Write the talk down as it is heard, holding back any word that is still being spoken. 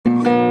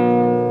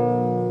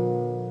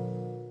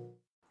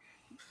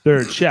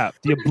Third chap,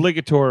 the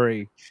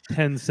obligatory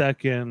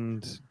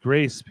 10-second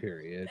grace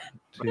period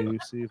to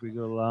see if we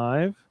go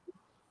live.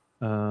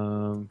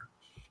 I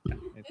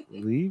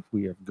believe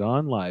we have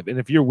gone live. And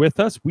if you're with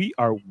us, we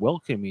are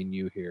welcoming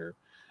you here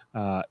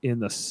in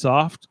the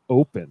soft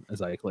open,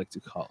 as I like to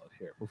call it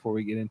here, before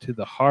we get into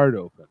the hard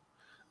open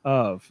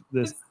of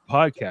this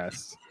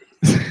podcast.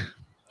 I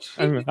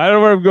don't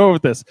know where I'm going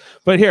with this,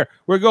 but here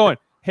we're going.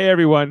 Hey,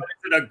 everyone.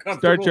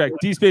 Star Trek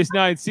Deep Space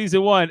Nine,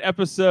 Season 1,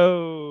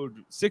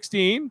 Episode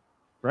 16,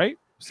 right?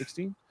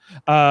 16?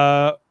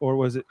 Or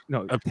was it?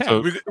 No,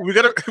 10. We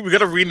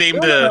gotta rename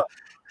the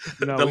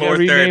No, the we lower gotta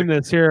rename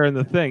third. this here in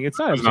the thing. It's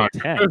not episode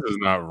 10. This is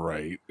not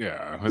right.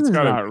 Yeah, This is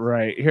not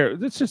right. Here,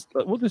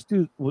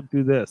 we'll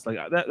do this. Like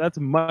that's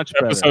much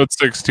better. Episode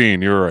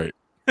 16. You're right.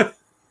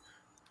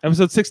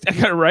 Episode 16.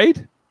 I got it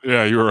right.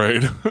 Yeah, you were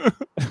right.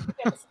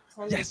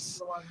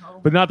 Yes,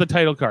 but not the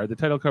title card. The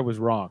title card was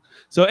wrong.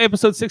 So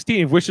episode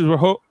 16, if wishes were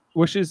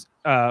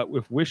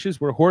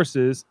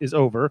horses, is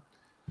over,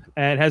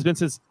 and has been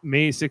since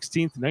May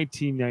 16th,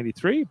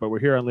 1993. But we're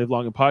here on Live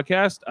Long and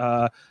Podcast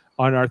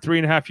on our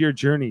 3.5-year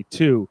journey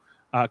to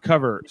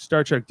cover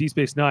Star Trek Deep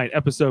Space Nine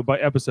episode by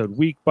episode,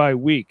 week by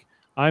week.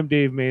 I'm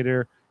Dave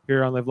Mader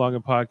here on Live Long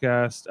and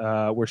Podcast.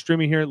 We're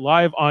streaming here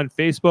live on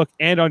Facebook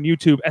and on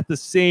YouTube at the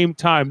same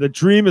time. The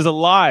dream is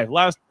alive.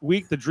 Last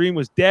week the dream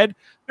was dead.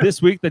 This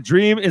week the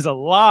dream is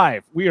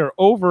alive. We are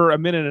over a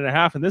minute and a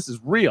half, and this is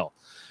real.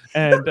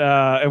 And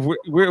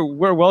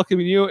we're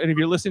welcoming you. And if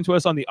you're listening to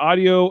us on the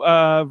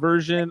audio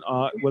version,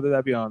 whether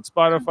that be on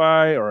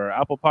Spotify or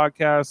Apple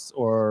Podcasts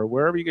or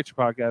wherever you get your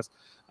podcasts,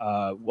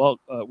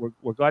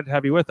 we're glad to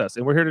have you with us.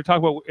 And we're here to talk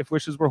about If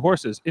Wishes Were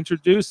Horses.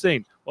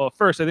 Introducing, well,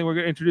 first, I think we're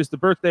going to introduce the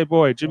birthday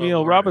boy,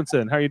 Jameel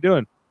Robinson. How you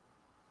doing?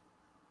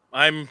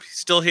 I'm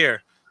still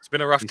here. It's been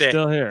a rough day.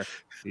 Still here.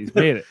 He's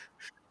made it.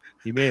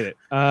 He made it.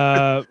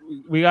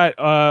 We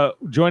got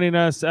joining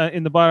us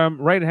in the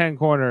bottom right-hand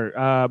corner,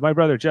 my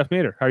brother, Jeff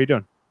Mader. How are you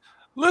doing?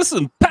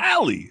 Listen,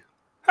 Pally,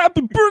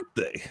 happy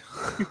birthday.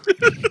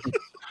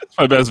 It's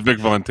my best Vic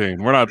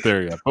Valentine. We're not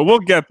there yet, but we'll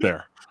get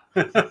there.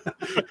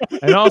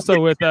 And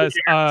also with us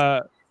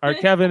are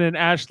Kevin and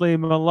Ashley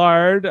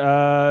Millard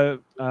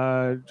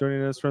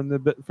joining us from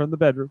the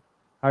bedroom.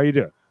 How are you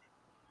doing?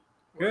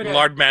 Good.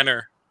 Millard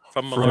Manor.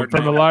 From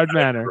Millard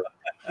Manor.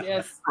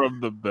 Yes.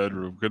 From the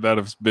bedroom. Could that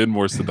have been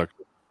more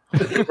seductive? From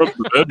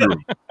the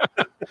bedroom.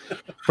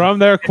 From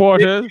their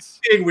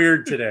quarters. Being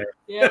weird today.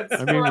 Yes.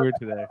 I'm being weird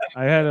today.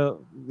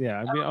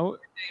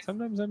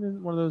 Sometimes I'm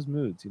in one of those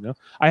moods, you know.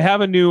 I have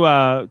a new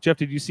Jeff,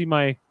 did you see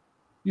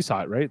you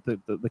saw it, right?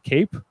 The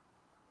cape?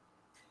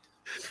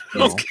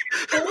 No.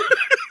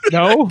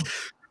 No?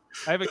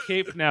 I have a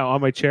cape now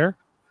on my chair.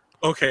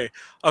 Okay.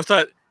 I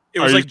thought it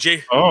was like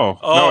Jay. Oh,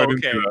 no, I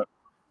didn't okay. see that.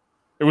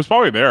 It was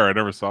probably there. I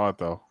never saw it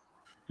though.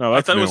 No,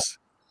 that's I new.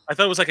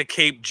 thought it was like a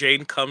cape.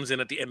 Jane comes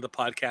in at the end of the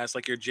podcast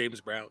like you're James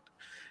Brown.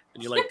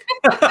 And you're like,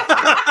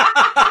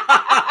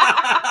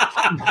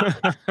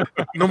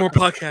 no more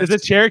podcast. It's a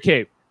chair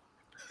cape.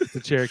 It's a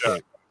chair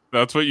cape.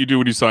 That's what you do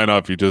when you sign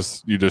up. You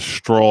just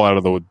stroll out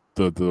of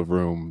the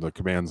room, the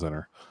command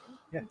center.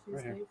 Yeah,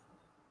 right here.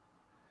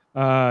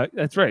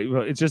 That's right.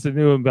 Well, it's just a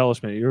new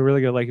embellishment. You're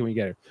really gonna like it when you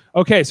get it.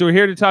 Okay, so we're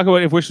here to talk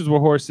about If Wishes Were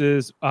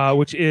Horses,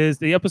 which is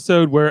the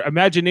episode where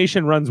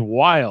imagination runs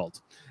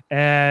wild.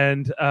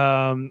 And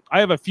I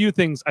have a few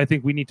things I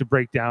think we need to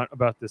break down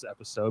about this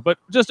episode. But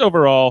just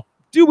overall,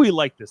 do we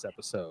like this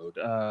episode?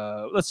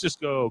 Let's just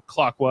go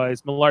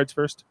clockwise. Millard's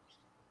first.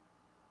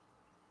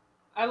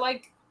 I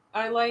like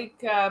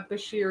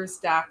Bashir's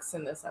Dax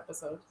in this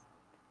episode.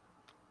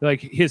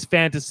 Like his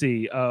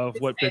fantasy of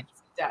His what fantasy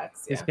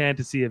Dax, his yeah.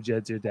 fantasy of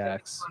Jedzia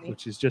Dax, Funny.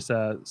 which is just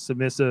a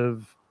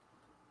submissive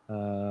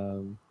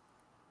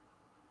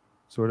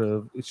sort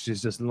of.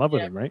 She's just in love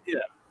with him, right?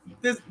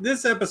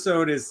 This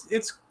episode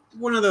it's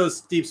one of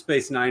those Deep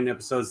Space Nine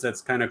episodes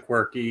that's kind of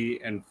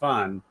quirky and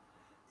fun,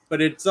 but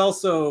it's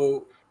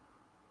also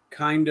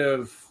kind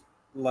of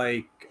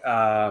like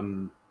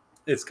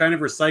it's kind of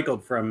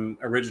recycled from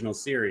original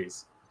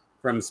series,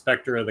 from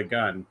Spectre of the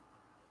Gun,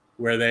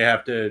 where they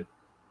have to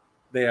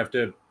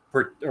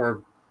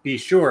be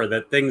sure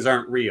that things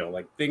aren't real.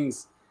 Like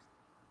things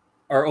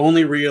are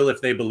only real if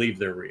they believe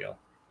they're real.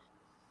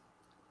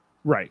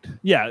 Right.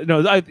 Yeah. No.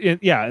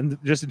 And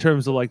just in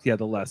terms of like the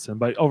lesson,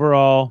 but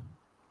overall,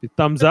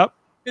 thumbs up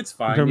It's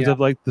fine. in terms yeah. of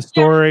like the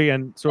story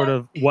and sort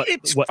of what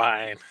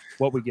fine.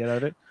 what we get out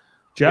of it.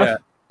 Jeff. Yeah.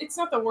 It's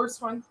not the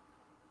worst one.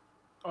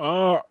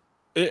 I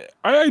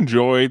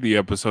enjoy the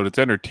episode. It's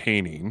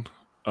entertaining.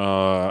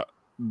 There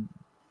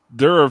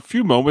are a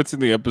few moments in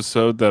the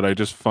episode that I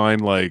just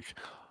find like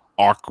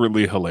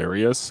awkwardly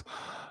hilarious.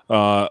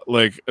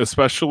 Like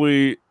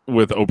especially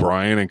with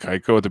O'Brien and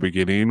Keiko at the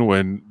beginning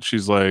when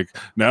she's like,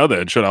 "Now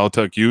then, should I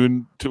tuck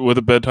you with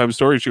a bedtime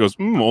story?" She goes,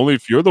 "Only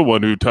if you're the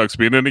one who tucks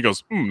me." And then he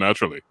goes,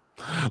 "Naturally."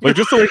 Like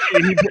just the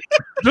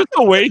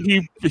way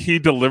he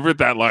delivered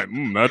that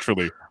line,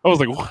 naturally. I was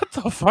like, "What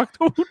the fuck?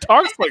 Who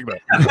talks like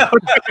that?"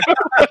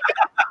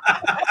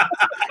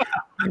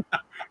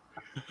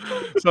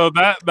 So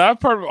that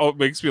part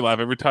makes me laugh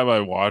every time I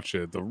watch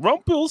it. The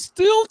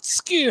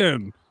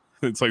Rumpelstiltskin.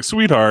 It's like,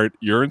 sweetheart,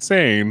 you're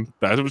insane.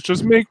 That was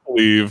just make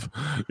believe,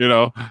 you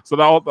know. So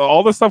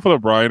all the stuff with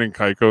O'Brien and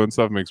Keiko and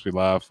stuff makes me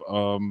laugh.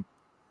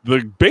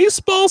 The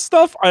baseball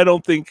stuff, I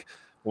don't think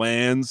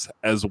lands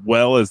as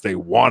well as they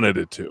wanted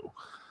it to,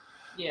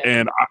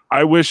 and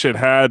I wish it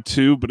had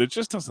to, but it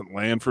just doesn't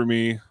land for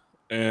me.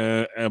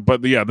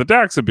 But yeah, the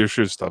Dax and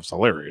Bashir stuff's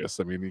hilarious.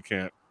 I mean, you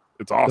can't.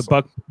 It's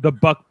awesome. The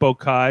Buck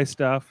Bokai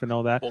stuff and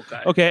all that.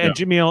 Bokai. Okay, and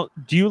Jamil,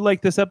 do you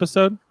like this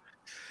episode?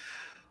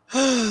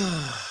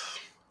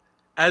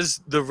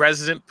 As the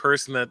resident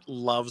person that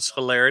loves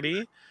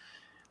hilarity,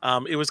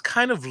 it was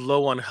kind of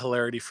low on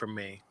hilarity for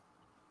me.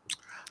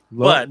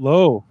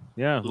 Low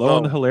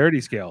on the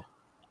hilarity scale.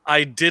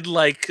 I did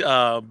like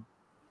the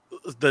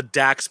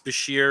Dax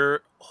Bashir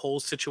whole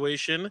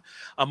situation,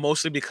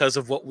 mostly because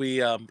of what we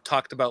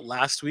talked about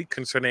last week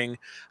concerning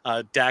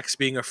Dax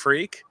being a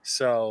freak.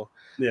 So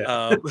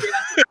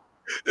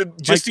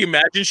just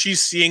imagine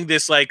she's seeing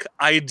this like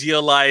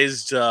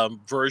idealized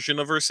version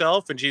of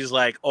herself, and she's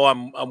like, "Oh,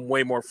 I'm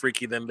way more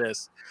freaky than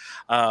this."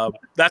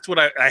 That's what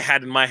I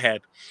had in my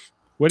head.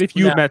 What if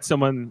you met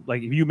someone,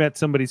 like if you met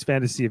somebody's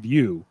fantasy of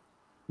you,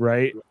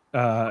 right?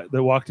 That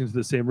walked into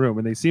the same room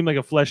and they seemed like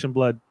a flesh and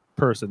blood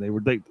person.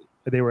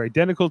 They were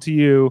identical to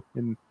you,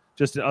 and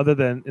just other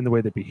than in the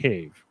way they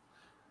behave.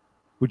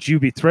 Would you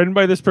be threatened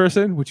by this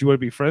person? Would you want to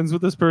be friends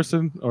with this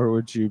person, or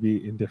would you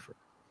be indifferent?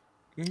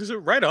 Is it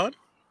right on?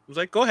 I was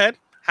like, go ahead,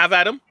 have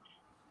at him.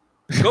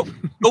 Go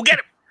get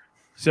him.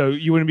 So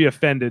you wouldn't be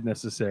offended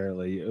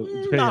necessarily.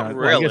 Not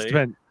really.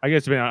 I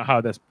guess depending on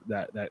how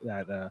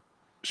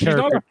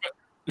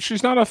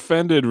She's not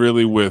offended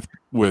really with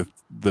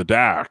the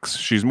Dax.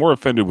 She's more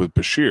offended with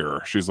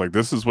Bashir. She's like,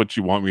 this is what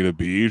you want me to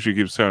be. She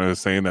keeps kind of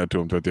saying that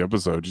to him throughout the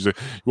episode. She's like,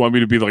 you want me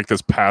to be like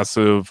this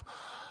passive,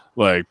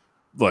 like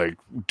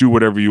do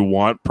whatever you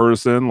want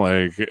person,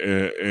 like,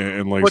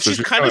 and like. But so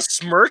she's kind of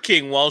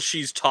smirking while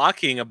she's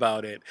talking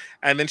about it,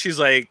 and then she's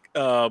like,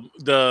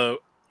 the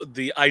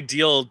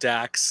ideal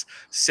Dax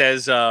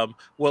says, well,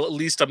 at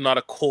least I'm not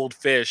a cold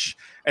fish.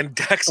 And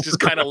Dax just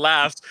kind of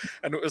laughs.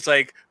 And it was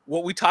like,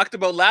 what we talked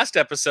about last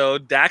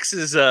episode, Dax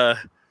is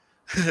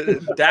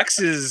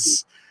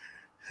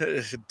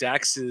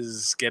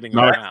getting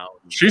around.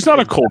 She's not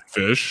a cold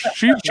fish.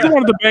 She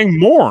wanted to bang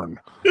Morn.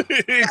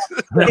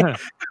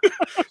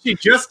 She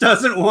just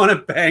doesn't want to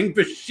bang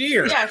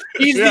Bashir. Yeah,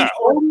 he's the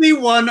only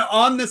one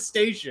on the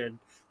station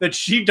that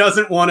she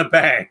doesn't want to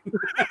bang.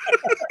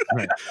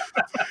 Right.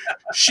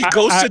 She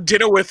goes to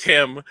dinner with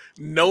him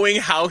knowing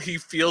how he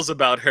feels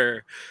about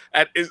her.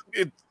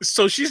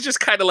 So she's just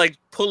kind of like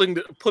pulling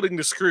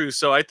the screw.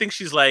 So I think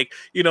she's like,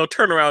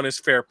 turn around is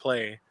fair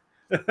play.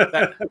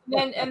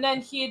 And then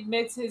he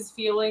admits his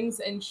feelings,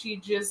 and she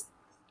just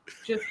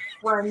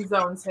friend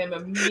zones him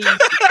immediately.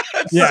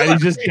 Yeah, he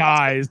just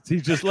dies.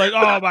 He's just like,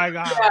 oh my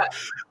god. Yeah.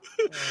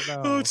 Oh,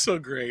 no. Oh, it's so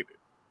great.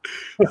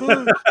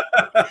 But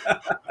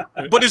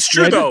it's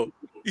true though.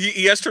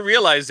 He has to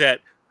realize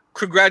that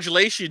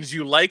congratulations,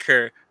 you like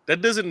her.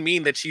 That doesn't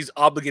mean that she's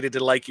obligated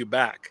to like you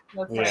back.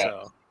 That's right.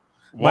 So.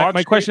 My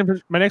next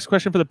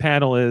question for the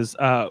panel is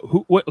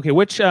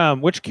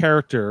which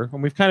character,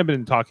 and we've kind of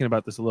been talking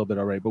about this a little bit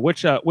already, but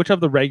which of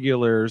the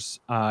regulars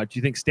do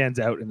you think stands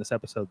out in this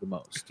episode the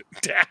most?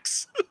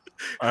 Dax.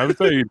 I would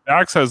say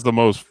Dax has the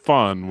most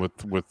fun with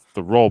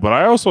the role, but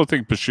I also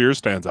think Bashir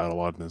stands out a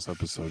lot in this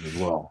episode as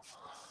well.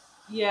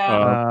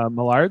 Yeah.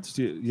 Millards,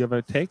 do you have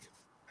a take?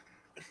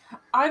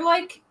 I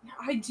like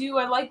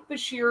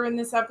Bashir in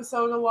this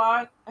episode a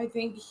lot. I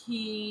think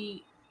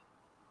the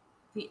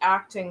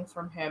acting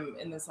from him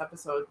in this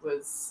episode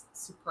was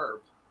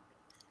superb.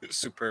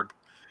 Superb.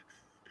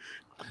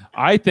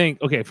 I think,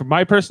 for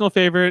my personal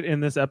favorite in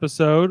this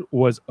episode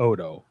was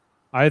Odo.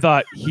 I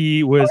thought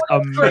he was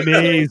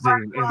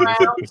amazing in this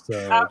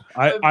episode.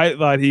 I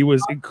thought he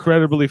was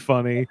incredibly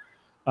funny.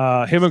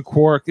 Him and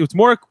Quark, it was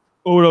more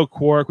Odo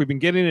Quark. We've been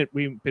getting it.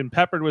 We've been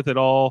peppered with it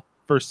all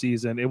first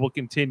season. It will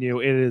continue.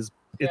 It's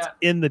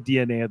in the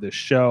DNA of the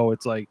show.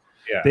 It's like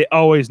they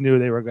always knew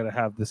they were going to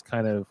have this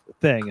kind of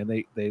thing, and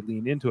they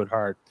lean into it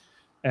hard.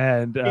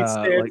 And he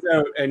stands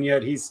out, and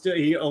yet he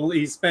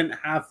spent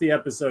half the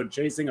episode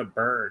chasing a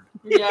bird.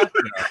 Yeah,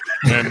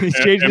 he's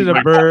changing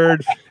a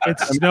bird.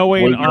 It's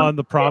snowing on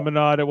the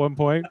promenade at one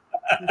point.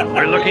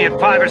 We're looking at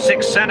 5 or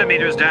 6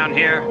 centimeters down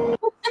here.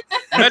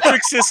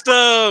 Metric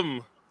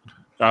system.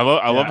 I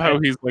love how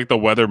he's like the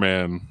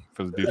weatherman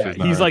for the Deep Space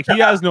Nine. He's like, he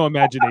has no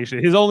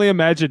imagination. His only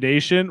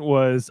imagination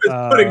was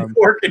putting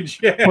Quark in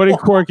jail. Putting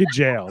Quark in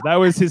jail. That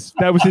was his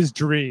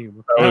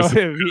dream.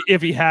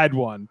 If he had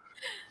one.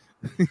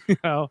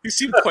 He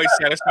seemed quite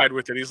satisfied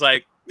with it. He's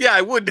like, yeah,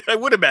 I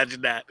would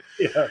imagine that.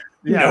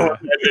 Yeah.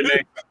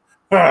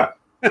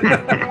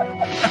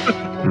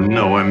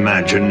 No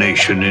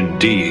imagination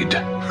indeed.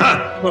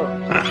 I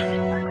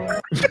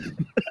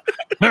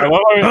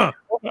love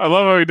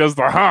how he does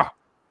the ha.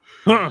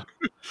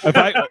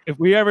 If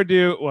we ever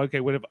do,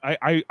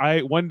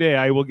 I one day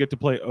I will get to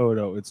play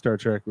Odo at Star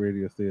Trek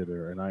Radio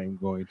Theater, and I am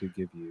going to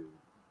give you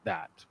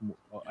that. I'm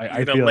I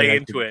gonna feel lay like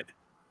into it.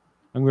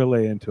 I'm going to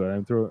lay into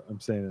it. I'm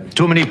saying it.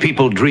 Too many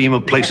people dream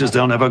of places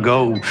they'll never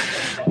go,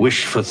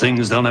 wish for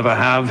things they'll never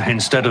have,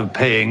 instead of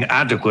paying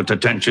adequate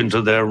attention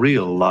to their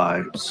real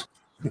lives.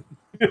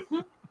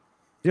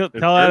 Tell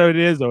how it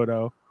is,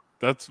 Odo.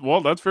 That's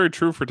very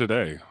true for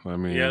today. I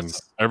mean,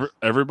 Yes.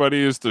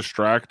 everybody is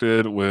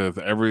distracted with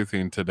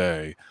everything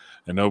today,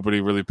 and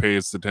nobody really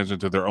pays attention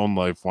to their own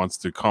life. Wants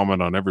to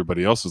comment on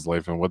everybody else's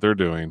life and what they're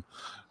doing.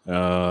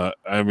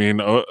 I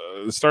mean,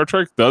 Star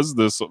Trek does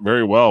this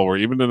very well. Where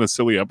even in a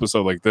silly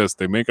episode like this,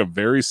 they make a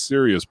very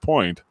serious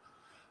point,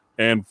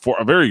 and for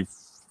a very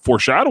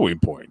foreshadowing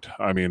point.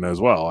 I mean, as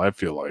well. I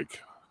feel like.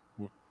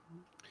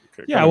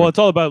 Okay, Yeah, well, it's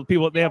all about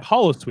people. They have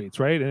hollow tweets,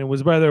 right? And it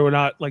was whether or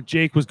not like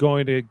Jake was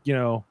going to,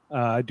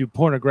 do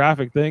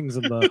pornographic things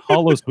in the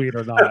hollow tweet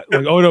or not.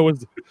 Like Odo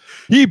was,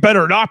 he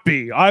better not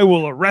be. I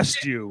will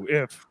arrest you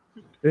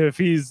if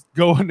he's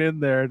going in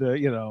there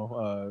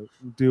to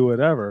do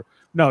whatever.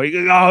 No,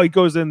 he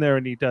goes in there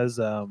and he does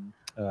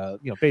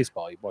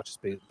baseball. He plays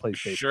baseball.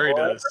 Sure he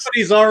does.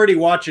 Everybody's already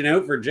watching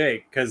out for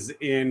Jake because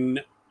in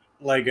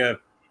like a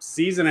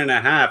season and a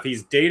half,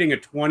 he's dating a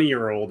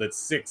 20-year-old at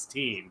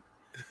 16.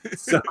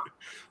 So,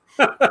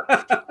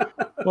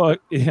 Well,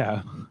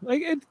 yeah,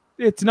 like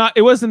it's not.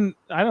 It wasn't.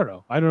 I don't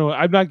know.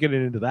 I'm not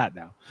getting into that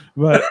now,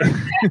 but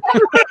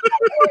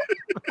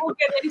We'll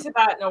get into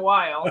that in a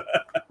while.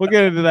 we'll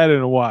get into that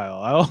in a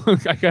while.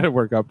 I got to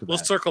work up to We'll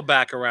that. circle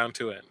back around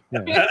to it.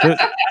 Yeah.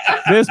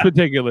 This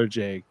particular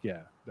Jake,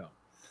 yeah, no.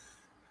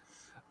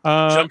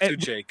 Jump to and-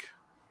 Jake.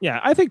 Yeah,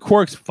 I think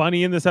Quark's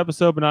funny in this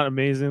episode, but not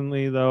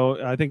amazingly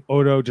though. I think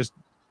Odo just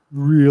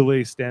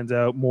really stands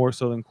out more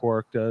so than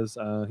Quark does.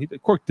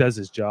 Quark does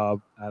his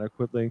job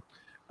adequately.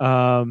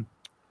 And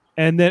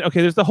then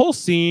there's the whole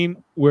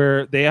scene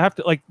where they have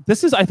to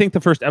this is I think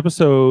the first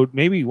episode,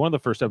 maybe one of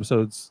the first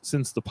episodes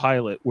since the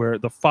pilot, where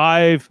the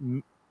 5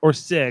 or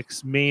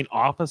 6 main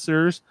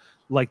officers,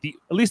 at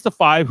least the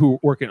 5 who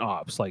work in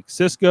ops, like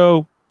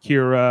Sisko,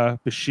 Kira,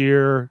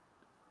 Bashir,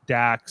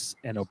 Dax,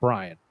 and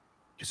O'Brien.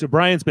 So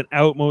Brian's been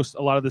out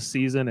a lot of the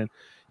season, and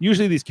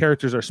usually these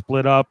characters are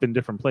split up in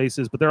different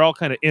places, but they're all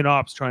kind of in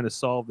ops trying to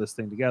solve this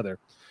thing together.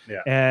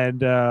 Yeah.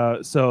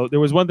 And so there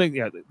was one thing,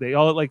 they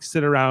all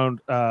sit around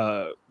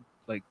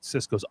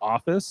Sisko's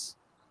office,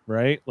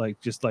 right?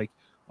 Just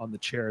on the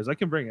chairs. I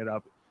can bring it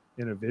up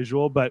in a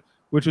visual, but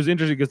which was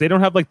interesting because they don't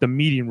have the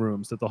meeting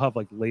rooms that they'll have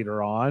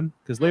later on.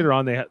 Because later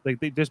on they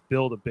just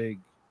build a big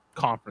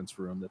conference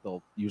room that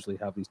they'll usually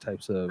have these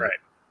types of Right.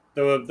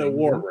 The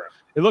war room.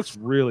 It looks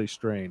really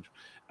strange.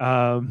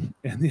 And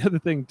the other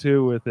thing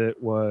too with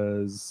it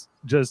was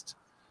just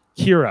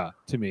Kira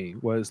to me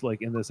was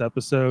in this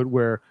episode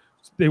where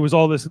there was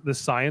all this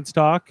science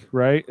talk,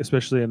 right?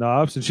 Especially in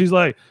ops, and she's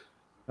like,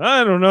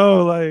 I don't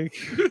know,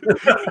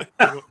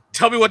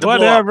 Tell me what to blow up.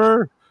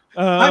 whatever.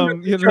 I'm a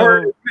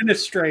Bajoran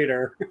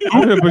administrator.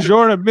 I'm a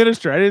Bajoran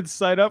administrator. I didn't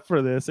sign up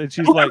for this, and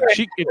she's like,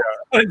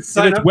 if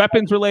Sign it's up.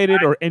 weapons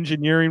related or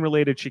engineering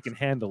related, she can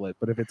handle it.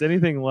 But if it's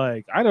anything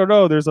I don't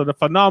know, there's a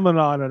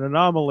phenomenon, an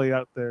anomaly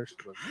out there. She's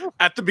like, "Oh."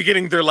 At the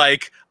beginning, they're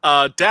like,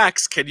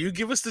 Dax, can you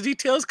give us the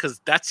details? Because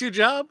that's your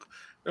job.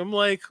 I'm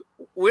like,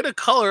 way to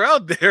call her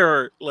out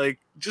there.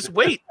 Just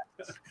wait.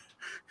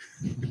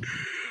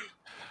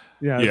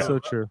 Yeah, Yeah. it's so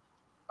true.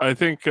 I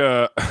think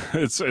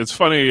it's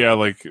funny. Yeah,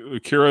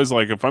 Kira's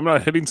if I'm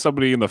not hitting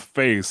somebody in the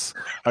face,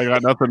 I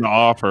got nothing to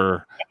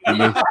offer. And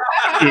then,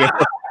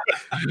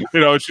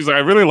 she's like, I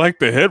really like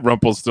the hit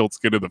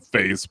Rumpelstiltskin in the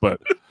face, but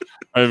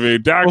I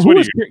mean, Dax. Well,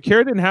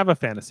 Kira didn't have a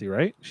fantasy,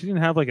 right? She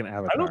didn't have an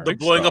avatar. I don't The think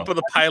blowing so. up of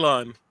the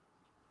pylon.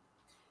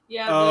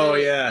 Yeah. Oh,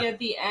 yeah. At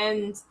the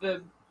end,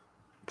 the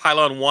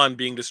Pylon 1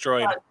 being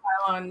destroyed.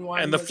 pylon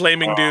one And the was-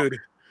 flaming dude.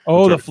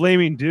 Oh, the Sorry.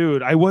 flaming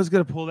dude. I was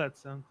gonna pull that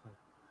sound clip.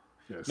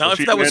 Yeah, Now,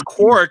 so if that was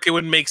Quark, it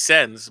would make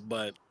sense,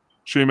 but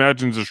she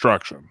imagines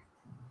destruction,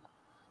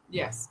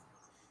 Yes.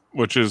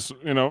 which is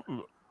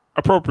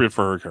appropriate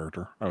for her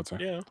character, I would say.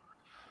 yeah.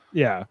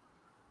 Yeah.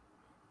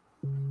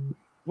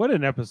 What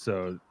an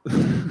episode.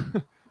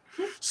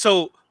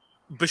 So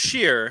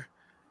Bashir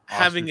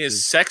having his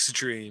Ostriches. sex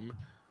dream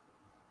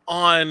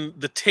on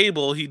the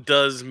table he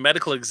does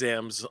medical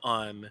exams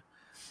on.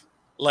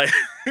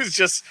 It's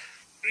just,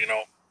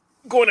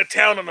 going to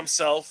town on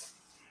himself.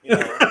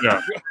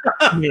 Yeah.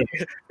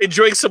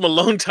 Enjoying some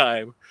alone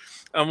time.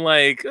 I'm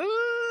like,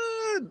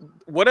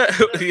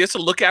 he has to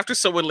look after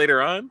someone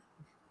later on.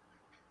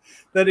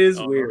 That is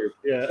Oh. weird.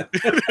 Yeah.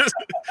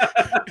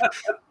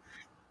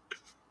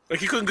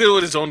 He couldn't go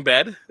to his own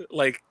bed.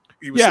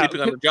 He was Yeah,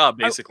 sleeping on the job,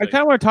 I basically.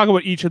 kind of want to talk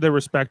about each of their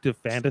respective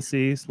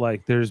fantasies.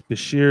 There's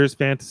Bashir's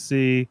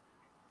fantasy,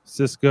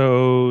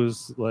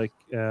 Sisko's,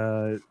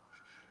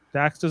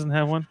 Dax doesn't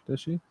have one, does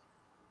she?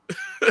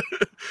 No.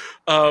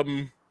 Oh,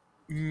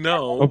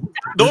 No,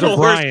 there's no,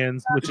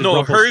 O'Brien's, which is No,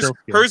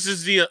 Rumpelstiltskin. hers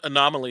is the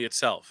anomaly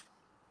itself.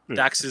 Yeah.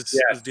 Dax is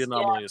the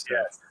anomaly itself.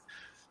 Yes.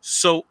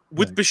 So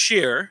with Right.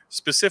 Bashir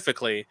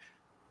specifically,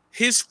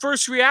 his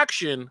first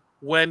reaction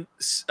when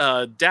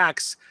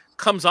Dax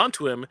comes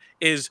onto him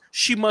is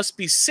she must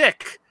be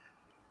sick.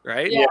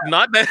 right? Yeah.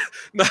 Not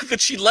that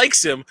she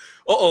likes him.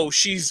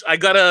 I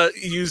gotta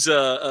use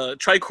a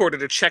tricorder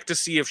to check to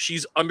see if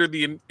she's under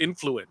the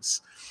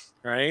influence,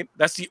 right?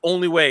 That's the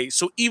only way.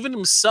 So even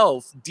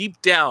himself,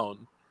 deep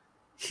down,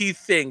 he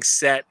thinks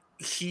that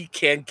he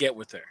can't get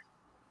with her.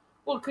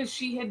 Well, because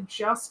she had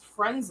just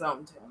friend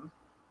zoned him.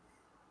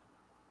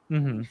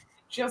 Mm-hmm.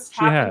 Just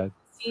She happened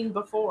had. seen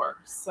before.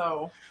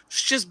 So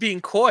She's just being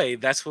coy.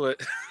 That's what.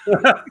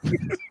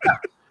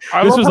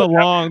 This was the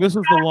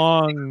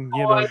long,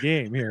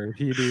 game here.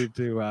 He needed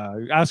to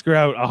ask her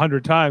out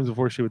 100 times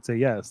before she would say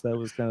yes. That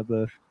was kind of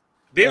the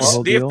They have,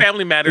 whole they have deal.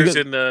 family matters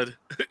Because-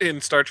 in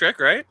Star Trek,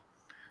 right?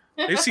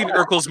 They've seen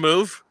Urkel's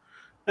move.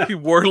 He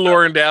wore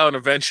Lauren down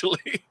eventually.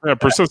 Yeah,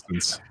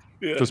 persistence.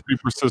 Yeah. Just be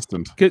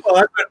persistent. Well,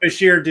 that's what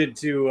Bashir did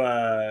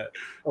to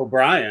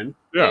O'Brien.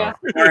 Yeah,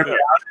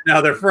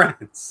 Now they're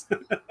friends.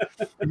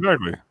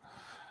 exactly.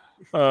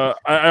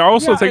 I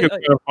also Yeah, think it's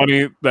kind of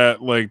funny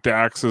that like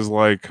Dax is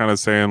like kind of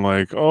saying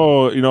like,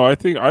 oh,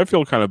 I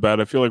feel kind of bad.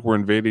 I feel like we're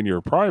invading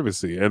your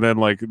privacy, and then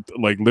like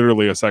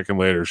literally a second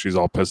later, she's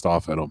all pissed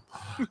off at him,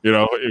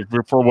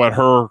 for what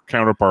her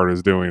counterpart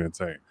is doing and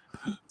saying.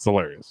 It's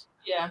hilarious.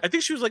 yeah. I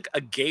think she was like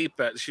agape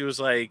at. She was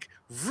like,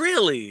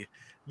 "Really?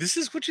 This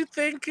is what you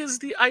think is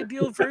the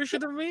ideal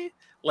version of me?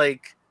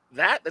 Like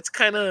that? That's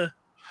kind of."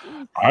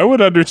 I would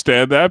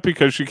understand that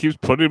because she keeps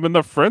putting him in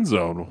the friend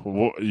zone.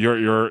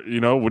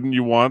 Wouldn't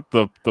you want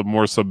the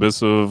more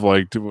submissive, Well,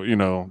 I guess it's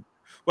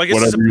a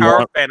whatever you power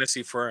want.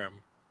 fantasy for him.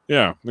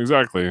 Yeah,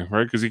 exactly,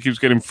 right? Because he keeps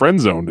getting friend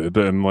zoned,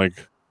 and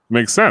like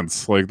makes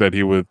sense, like that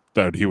he would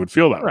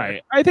feel that way.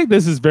 right. I think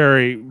this is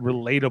very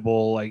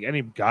relatable. Like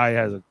any guy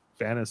has a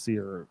fantasy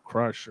or a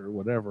crush or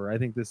whatever. I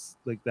think this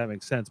that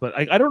makes sense. But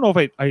I don't know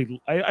if I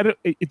don't.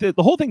 The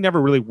whole thing never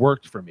really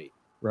worked for me.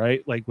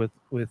 Right, like with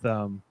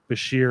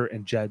Bashir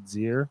and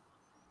Jadzir,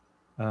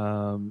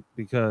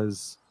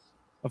 because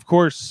of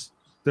course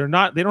they don't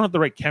have the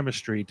right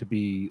chemistry to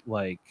be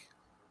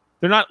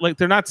they're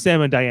not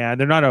Sam and Diane.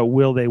 They're not a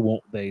will they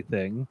won't they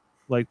thing.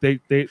 Like they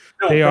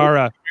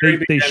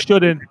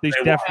shouldn't. They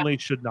definitely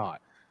should not.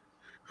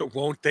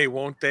 Won't they?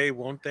 Won't they?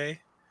 Won't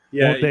they?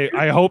 Yeah, Won't they?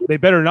 I hope they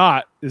better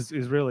not. Is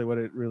really what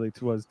it really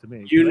was to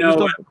me. You I just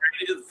know,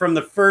 don't- from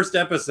the first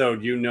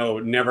episode,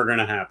 never going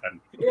to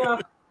happen. Yeah.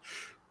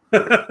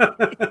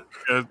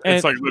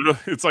 It's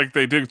it's like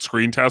they did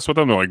screen tests with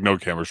them. They're like, no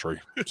chemistry,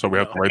 so we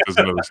have to write this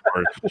into the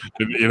story,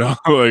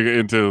 like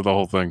into the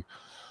whole thing.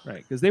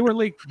 Right, because they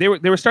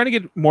were starting to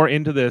get more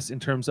into this in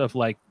terms of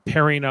like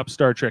pairing up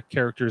Star Trek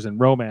characters and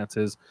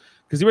romances.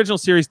 Because the original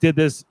series did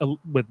this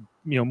with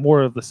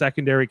more of the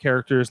secondary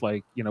characters.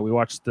 Like we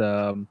watched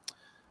the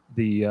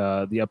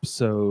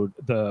episode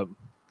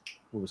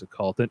what was it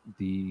called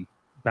the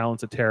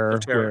Balance of Terror,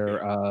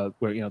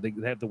 where they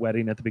had the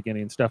wedding at the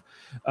beginning and stuff.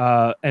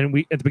 And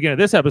we at the beginning of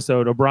this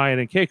episode, O'Brien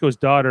and Keiko's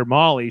daughter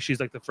Molly, she's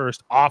like the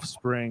first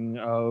offspring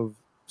of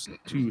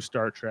two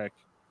Star Trek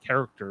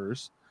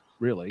characters,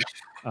 really,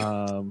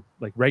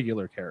 like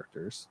regular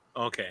characters.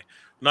 Okay,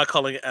 I'm not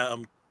calling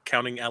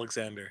counting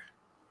Alexander.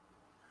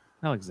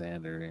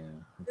 Alexander,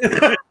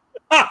 yeah.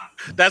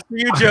 That's for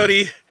you,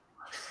 Jody.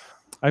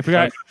 I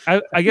forgot.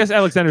 I guess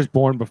Alexander's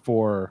born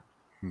before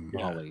Yeah.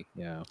 Molly.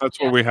 Yeah. That's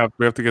what we have.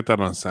 We have to get that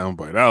on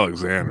soundbite.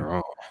 Alexander.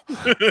 Oh.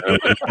 Play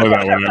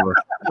that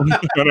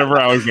whenever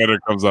Alexander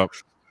comes up.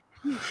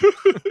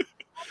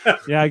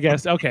 Yeah, I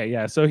guess. Okay,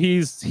 yeah. So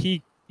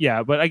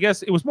but I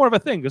guess it was more of a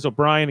thing because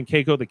O'Brien and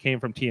Keiko, they came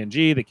from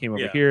TNG, they came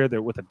over here,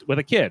 they're with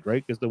a kid,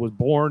 right? Because they was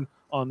born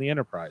on the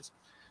Enterprise.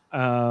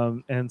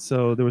 And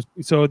so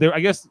I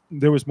guess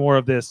there was more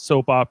of this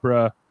soap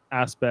opera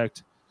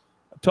aspect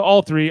to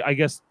all three, I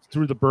guess,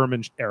 through the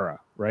Berman era,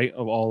 right?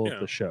 Of all of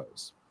the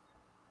shows.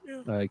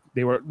 Yeah. Like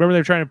they were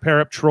trying to pair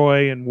up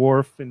Troy and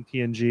Worf in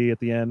TNG at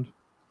the end.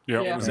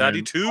 Yeah. Yeah.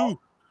 Zadie too.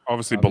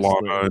 Obviously,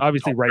 B'Elanna.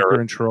 Obviously Tom Riker Paris.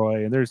 and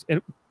Troy, and there's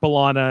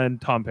B'Elanna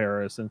and Tom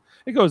Paris, and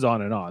it goes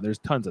on and on. There's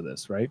tons of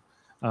this, right?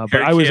 But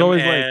Harry I was Kim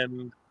always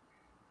and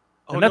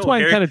that's why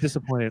I'm kind of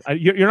disappointed.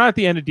 You're not at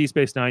the end of Deep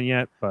Space Nine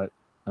yet, but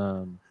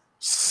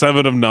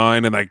 7 of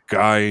 9, and that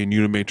guy in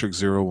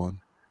Unimatrix 01.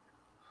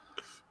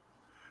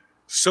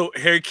 So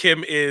Harry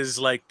Kim is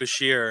like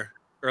Bashir,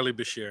 early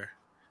Bashir.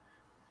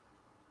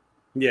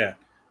 Yeah,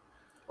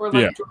 Or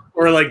like Yeah.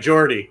 or like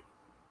Geordi.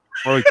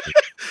 Or like,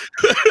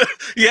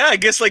 Yeah, I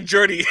guess like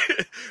Jordy.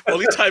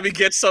 Only time he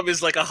gets some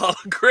is like a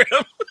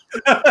hologram.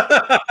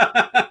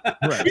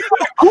 right.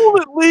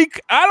 coolant leak.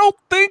 I don't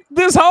think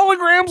this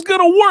hologram's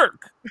gonna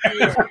work.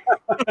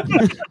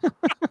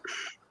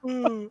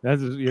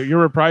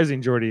 You're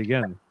reprising Geordi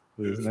again.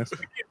 For this next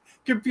one.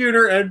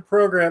 Computer and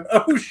program.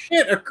 Oh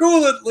shit! A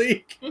coolant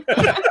leak.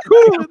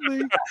 Coolant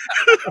leak.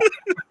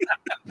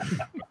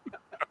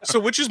 So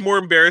which is more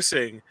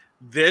embarrassing?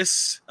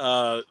 This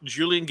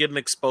Julian getting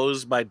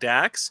exposed by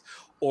Dax,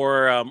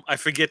 or I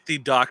forget the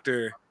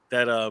doctor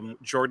that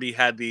Geordi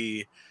had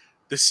the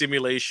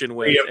simulation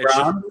with. Leah and she-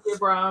 Brown? Leah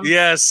Brown.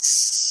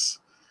 Yes.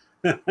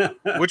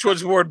 Which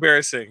one's more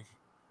embarrassing?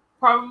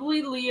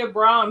 Probably Leah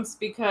Brahms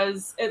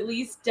because at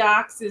least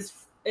Dax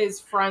is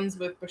friends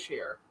with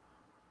Bashir.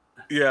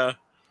 Yeah.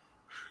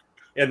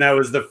 And that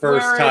was the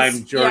first Whereas,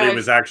 time Jordy yeah,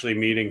 was actually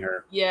meeting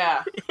her.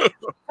 Yeah.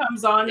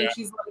 Comes on Yeah. and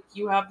she's like,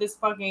 you have this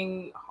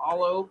fucking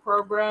hollow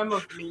program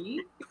of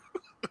me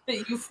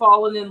that you've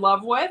fallen in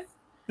love with?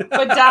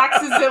 But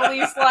Dax is at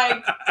least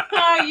like,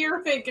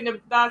 you're thinking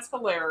of that's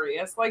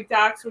hilarious. Like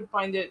Dax would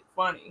find it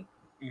funny.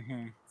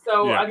 Mm-hmm.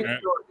 So Yeah, I think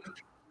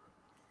Jordy.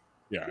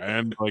 Yeah,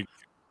 and like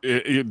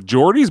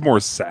Jordy's more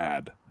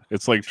sad.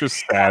 It's like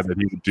just sad that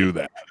he would do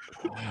that,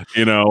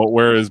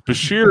 Whereas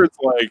Bashir, it's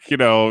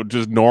like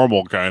just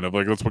normal kind of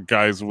like that's what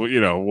guys will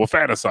will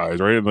fantasize,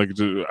 right? And like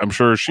I'm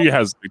sure she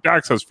has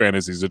Dax has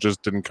fantasies that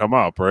just didn't come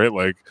up, right?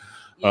 Like,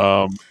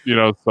 Yeah.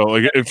 so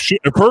like if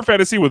her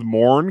fantasy with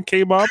Morn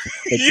came up,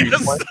 and she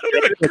Yes, was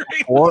that'd be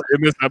great. or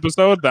in this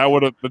episode, that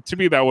would have to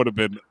me that would have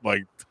been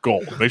like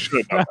gold. They should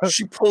have done that.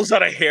 She pulls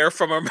out a hair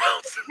from her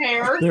mouth.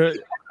 Hair.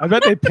 I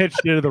bet they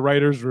pitched into the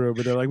writer's room,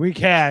 and they're like, "We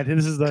can't.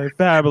 This is a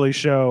family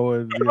show,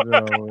 and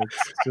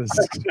it's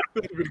just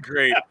That'd be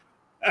great.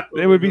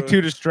 it would be too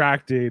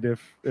distracting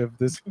if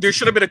this." There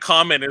should have been a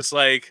comment. It's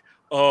like,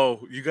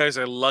 "Oh, you guys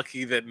are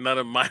lucky that none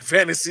of my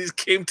fantasies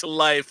came to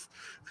life.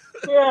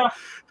 Yeah.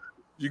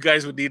 You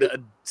guys would need a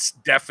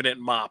definite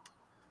mop."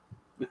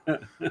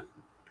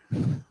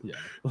 Yeah,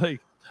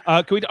 like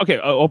can we? Okay,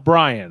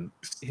 O'Brien,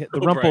 the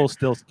O'Brien.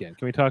 Rumpelstiltskin.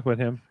 Can we talk about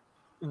him?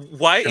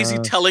 Why is he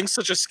Uh, telling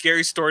such a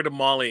scary story to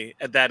Molly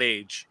at that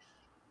age?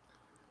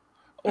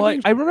 Well,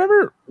 I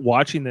remember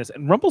watching this,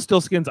 and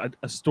Rumpelstiltskin's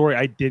a story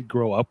I did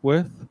grow up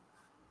with.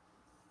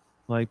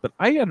 Like, but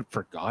I had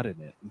forgotten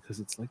it because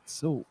it's like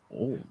so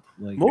old.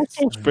 Like Most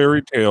of those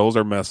fairy tales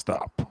are messed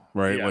up,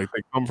 right? Yeah. Like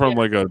they come from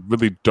like a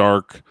really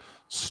dark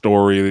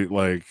story,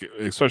 like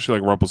especially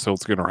like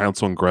Rumpelstiltskin or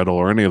Hansel and Gretel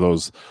or any of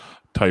those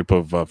type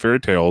of fairy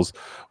tales.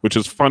 Which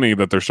is funny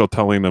that they're still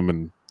telling them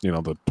in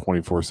the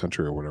 24th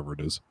century or whatever it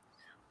is.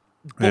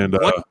 And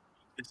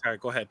Sorry,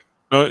 go ahead.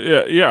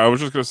 yeah, I was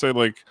just gonna say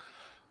like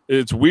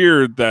it's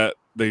weird that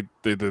they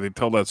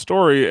tell that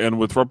story, and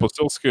with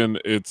Rumpelstiltskin,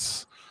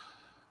 it's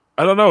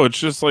I don't know, it's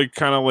just like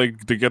kind of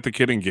like to get the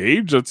kid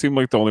engaged. That seemed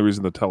like the only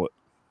reason to tell it.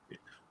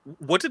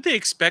 What did they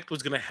expect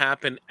was going to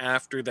happen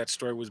after that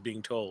story was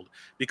being told?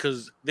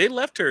 Because they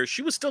left her,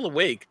 she was still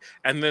awake,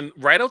 and then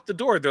right out the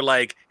door, they're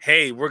like,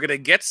 "Hey, we're gonna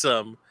get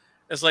some."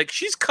 It's like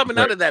she's coming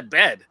out of that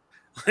bed.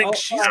 Like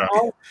she's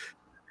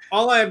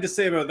All I have to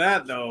say about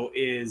that, though,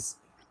 is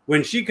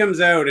when she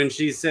comes out and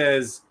she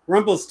says,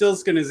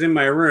 Rumpelstiltskin is in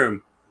my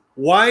room,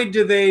 why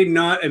do they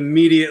not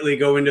immediately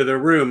go into the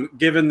room,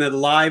 given the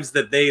lives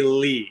that they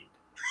lead?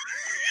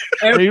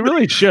 They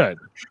really should,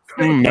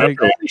 They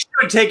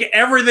should take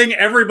everything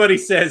everybody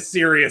says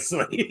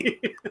seriously.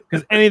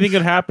 because anything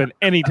could happen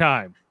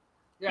anytime.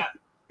 Yeah.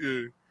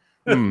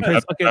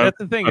 Because that's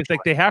the thing. It's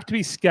like they have to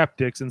be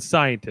skeptics and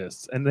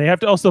scientists, and they have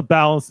to also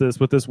balance this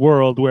with this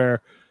world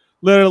where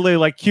literally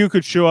like Q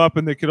could show up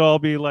and they could all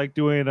be like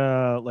doing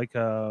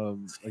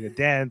a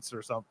dance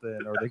or something,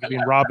 or they could be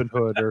in Robin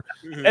Hood, or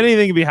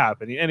anything could be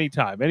happening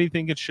anytime.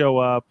 Anything could show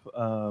up.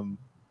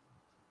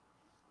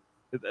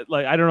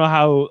 Like I don't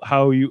know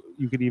how you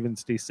could even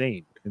stay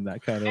sane in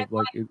that kind of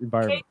like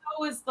environment.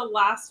 Keiko is the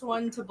last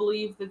one to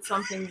believe that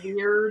something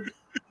weird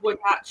would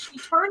happen. She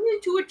turned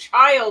into a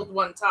child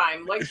one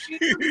time. Like she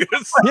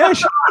Yeah,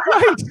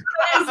 right.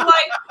 is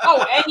like,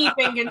 oh,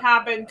 anything can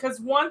happen.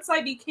 Because once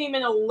I became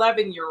an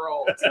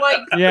 11-year-old, like,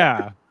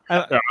 Yeah.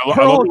 And Yeah,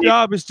 her whole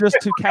job is just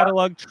to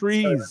catalog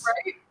trees.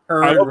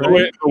 right? I love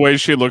the way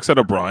she looks at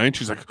O'Brien.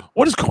 She's like,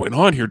 "What is going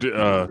on here,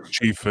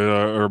 Chief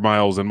or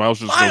Miles?" And Miles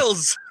just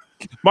goes,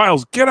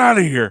 Miles, get out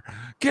of here!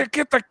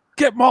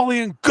 Get Molly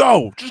and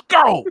go! Just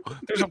go!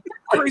 There's a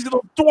crazy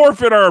little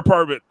dwarf in our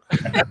apartment.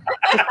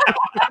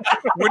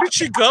 Where did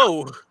she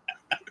go?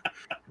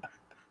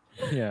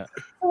 Yeah.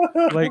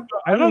 Like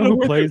I don't know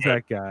who plays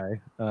that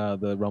guy,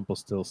 the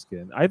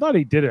Rumpelstiltskin. I thought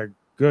he did a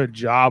good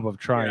job of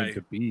trying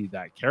to be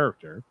that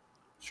character.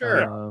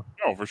 Sure.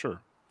 Oh, for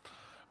sure.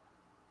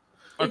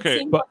 It Okay,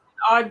 seemed but-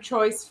 like an odd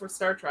choice for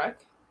Star Trek.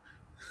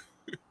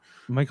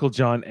 Michael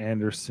John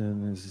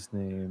Anderson is his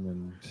name,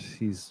 and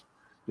he's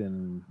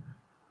been,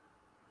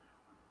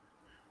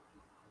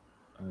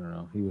 I don't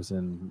know, he was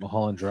in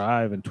Mulholland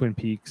Drive and Twin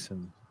Peaks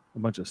and a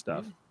bunch of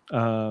stuff.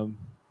 But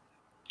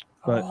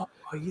oh,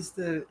 he's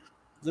the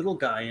little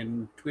guy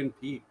in Twin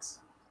Peaks.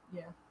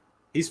 Yeah.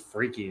 He's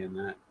freaky in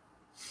that.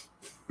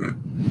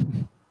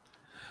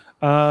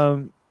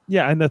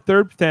 yeah, and the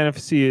third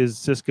fantasy is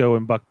Cisco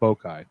and Buck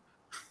Bokai.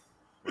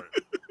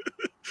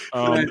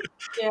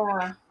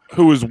 Yeah.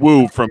 Who is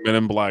Wu from Men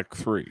in Black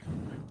 3?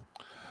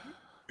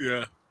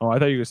 Yeah. Oh, I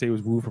thought you were gonna say it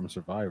was Wu from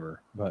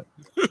Survivor, but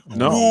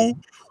No.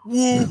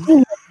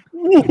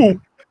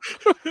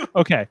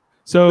 Okay,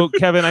 so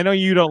Kevin, I know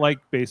you don't like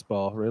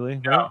baseball,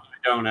 really. No, right?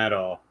 I don't at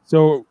all.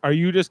 So, are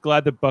you just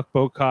glad that Buck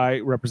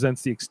Bokai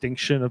represents the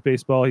extinction of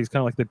baseball? He's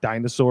kind of like the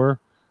dinosaur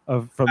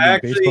from the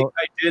baseball.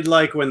 I did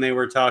like when they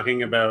were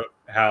talking about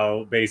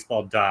how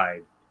baseball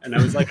died, and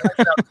I was like,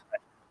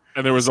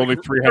 And there was only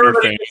 300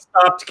 everybody fans.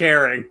 stopped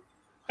caring.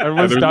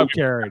 Everyone there's stopped only-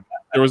 caring.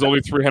 There was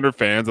only 300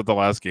 fans at the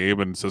last game,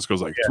 and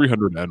Cisco's like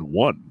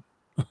 301.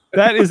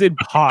 That is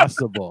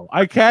impossible.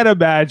 I can't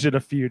imagine a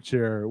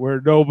future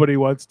where nobody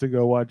wants to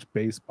go watch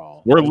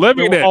baseball. We're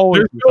living There'll it. always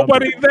There's be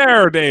nobody something.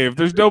 there, Dave.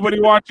 There's nobody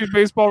watching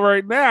baseball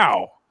right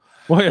now.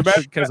 Well, yeah,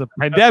 because of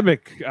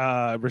pandemic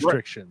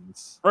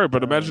restrictions. Right,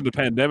 but imagine the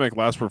pandemic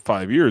lasts for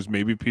 5 years.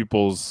 Maybe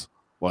people's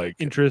like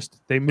Interest.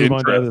 They move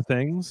on to Interest. other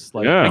things.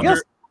 Like Yeah.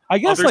 I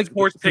guess Other like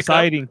sports pick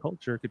society and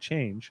culture could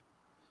change.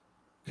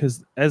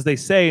 Because as they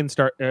say in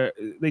I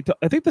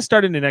think this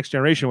started in the Next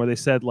Generation where they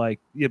said like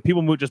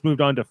people just moved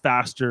on to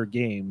faster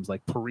games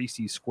like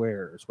Parisi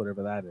Squares,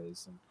 whatever that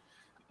is,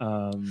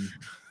 and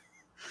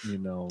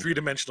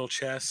Three-dimensional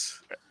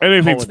chess.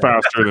 anything's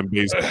Holiday. faster than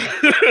baseball.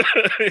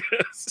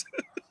 Yes.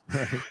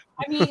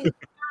 I mean, there's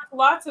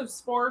lots of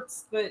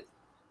sports that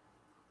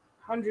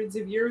hundreds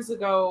of years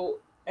ago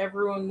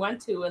everyone went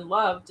to and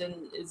loved and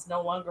is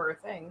no longer a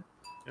thing.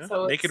 Yeah,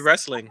 So naked it's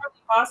wrestling.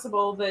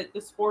 possible that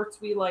the sports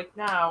we like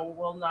now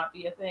will not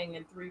be a thing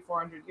in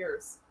 300-400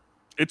 years.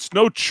 It's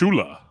no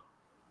chula.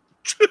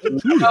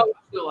 Oh,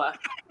 Chula.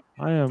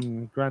 I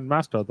am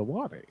Grandmaster of the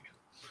Wadi.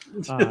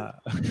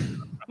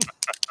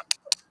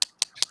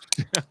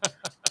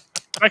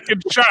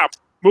 Second chop.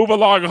 Move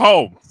along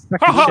home.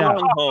 Yeah.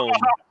 Going home.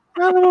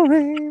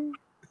 Halloween.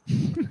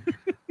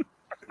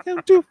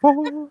 Count to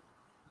 4.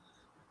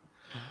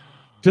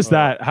 Just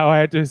that, how I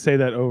had to say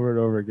that over and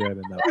over again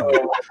in that part.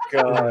 Oh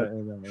my god.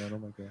 In that one. Oh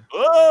my god.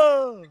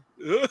 Oh.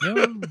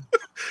 Yeah.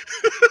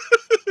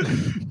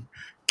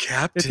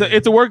 Captain.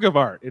 It's a work of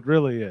art. It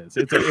really is.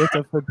 It's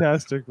a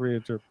fantastic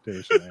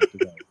reinterpretation. I have to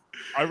tell you.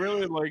 I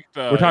really liked.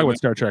 We're talking about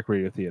Star Trek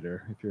Radio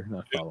Theater. If you're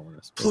not following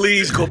us, but-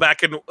 Please go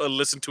back and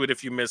listen to it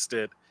if you missed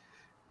it.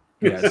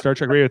 yeah, Star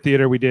Trek Radio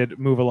Theater. We did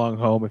Move Along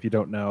Home. If you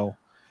don't know,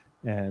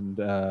 and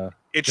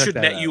It Check should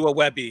that net out. you a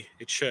Webby.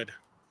 It should.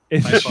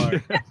 it's, By far.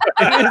 it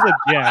is a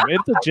gem.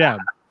 It's a gem.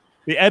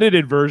 The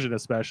edited version,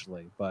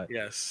 especially. But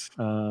Yes.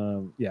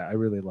 yeah, I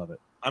really love it.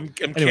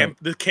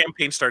 The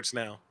campaign starts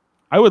now.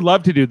 I would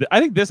love to do that. I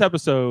think this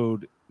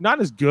episode not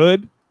as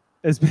good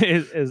as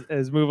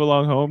Move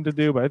Along Home to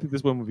do, but I think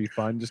this one would be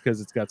fun just because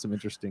it's got some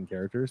interesting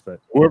characters. But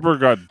Whoever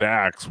got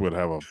Dax would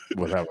have a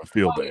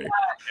field Oh, day.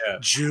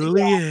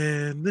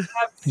 Julian. Have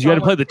you so got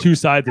to play much- the two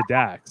sides of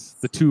Dax,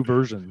 the two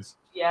versions,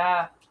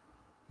 Yeah,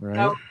 right?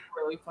 that would be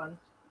really fun.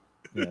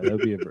 Yeah,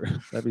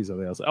 that'd be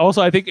something else.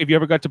 Also, I think if you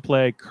ever got to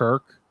play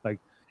Kirk, like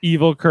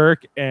evil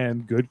Kirk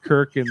and good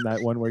Kirk in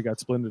that one where he got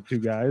split into two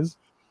guys.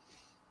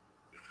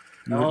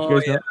 You Oh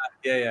guys yeah, know,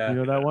 yeah. you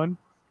know that one?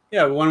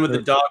 Yeah, one with the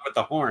The- dog with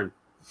the horn.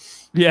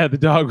 Yeah, the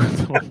dog with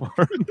the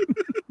horn.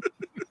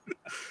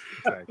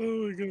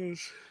 Oh my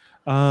gosh.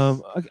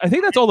 I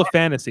think that's all the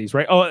fantasies,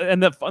 right? Oh,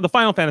 and the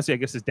final fantasy, I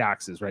guess, is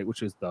Dax's, right?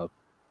 Which is the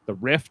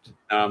rift,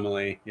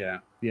 Anomaly, yeah.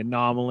 the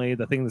anomaly,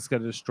 the thing that's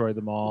going to destroy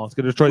them all. It's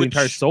going to destroy the Which-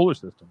 entire solar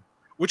system.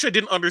 Which I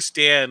didn't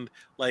understand.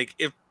 Like,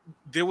 if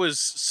there was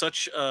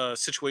such a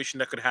situation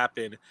that could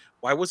happen,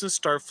 why wasn't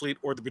Starfleet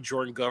or the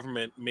Bajoran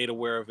government made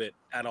aware of it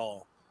at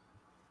all?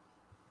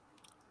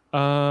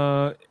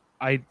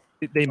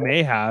 They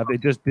may have.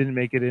 It just didn't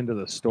make it into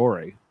the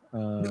story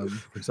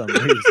for some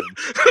reason.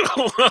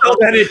 Oh,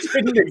 that it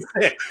didn't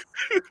exist.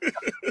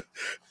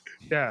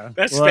 Yeah,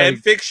 That's like, fan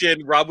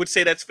fiction. Rob would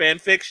say that's fan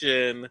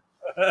fiction.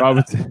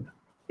 Robinson.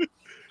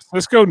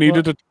 Cisco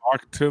needed to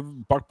talk to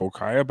Buck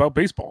Bokai about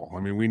baseball. I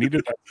mean, we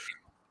needed that.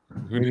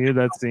 We needed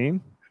that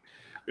scene.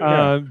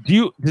 Yeah.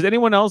 Does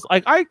anyone else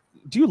like?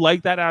 Do you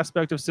like that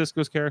aspect of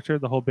Cisco's character,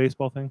 the whole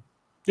baseball thing?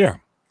 I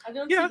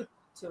don't Yeah. see the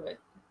point to it.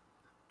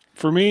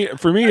 For me,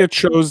 it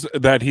shows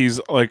that he's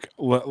like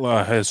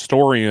a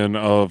historian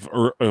of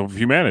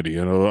humanity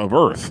and of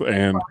Earth,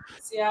 and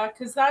Yeah,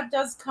 because that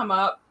does come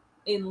up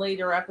in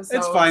later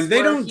episodes. fine.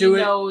 They where don't do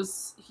it-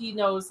 He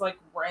knows like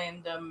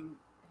random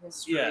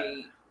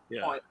history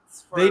Yeah.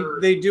 points. For,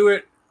 They do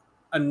it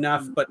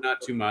enough, but not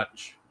too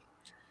much.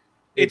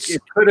 It's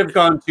It could have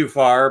gone too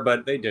far,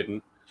 but they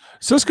didn't.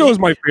 Cisco is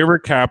my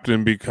favorite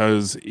captain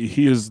because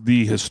he is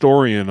the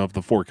historian of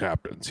the four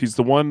captains. He's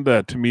the one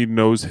that to me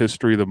knows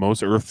history the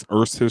most,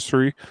 Earth's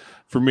history.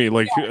 For me,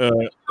 like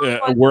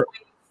we're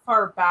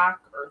far back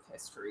Earth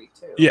history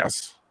too.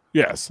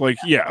 yes, like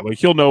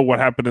he'll know what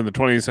happened in the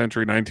 20th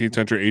century, 19th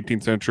century,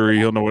 18th century.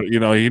 He'll know what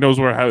he knows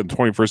what happened in the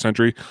 21st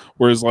century.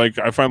 Whereas like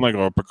I find like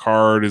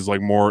Picard is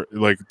like more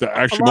like the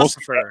actually most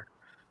philosopher.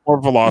 more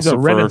He's philosopher. a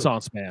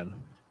Renaissance man.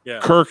 Yeah.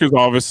 Kirk is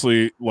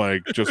obviously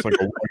like just like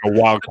a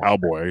wild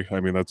cowboy. I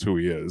mean, that's who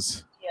he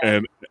is. Yeah.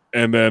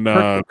 And then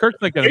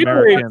Kirk's like an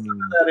Janeway- American.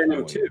 That in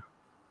him too.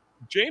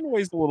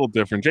 Janeway's a little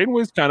different.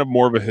 Janeway's kind of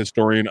more of a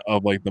historian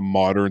of like the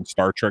modern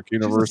Star Trek She's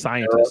a universe,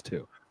 scientist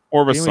too.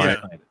 more of a Janeway's a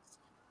scientist. scientist.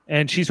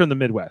 And she's from the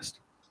Midwest,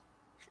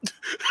 so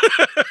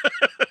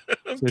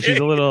she's Okay.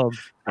 a little.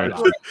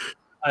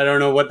 I don't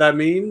know what that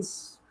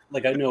means.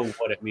 Like I know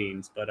what it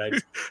means, but I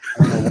don't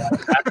know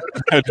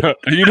why.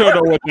 You don't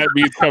know what that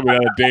means coming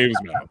out of Dave's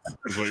mouth.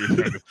 Is what you're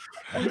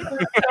trying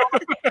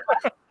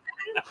to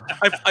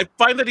I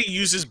find that he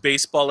uses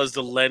baseball as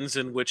the lens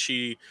in which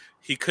he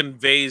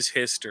conveys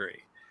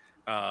history.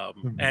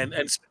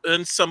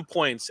 and some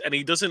points, and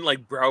he doesn't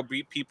like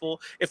browbeat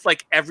people. If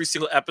like every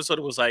single episode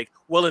was like,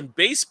 well, in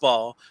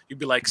baseball, you'd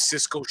be like,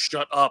 Cisco,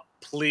 shut up,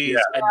 please,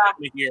 and let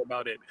me hear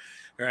about it,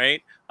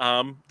 right?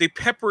 They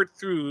pepper it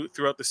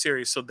throughout the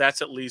series, so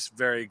that's at least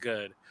very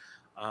good.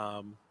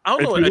 I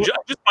don't know. I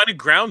just find it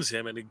grounds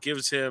him, and it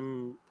gives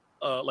him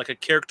like a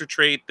character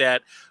trait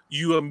that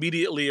you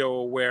immediately are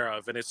aware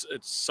of, and it's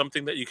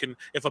something that you can.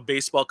 If a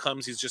baseball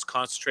comes, he's just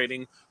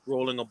concentrating,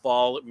 rolling a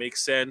ball. It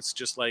makes sense.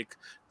 Just like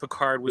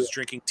Picard was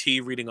drinking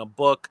tea, reading a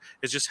book.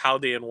 It's just how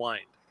they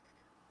unwind.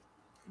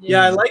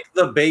 Yeah, I like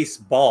the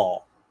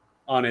baseball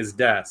on his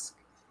desk,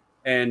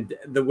 and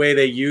the way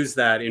they use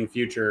that in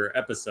future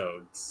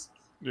episodes.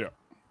 Yeah,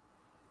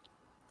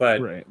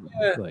 but Right.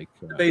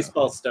 the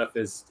baseball stuff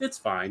it's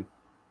fine,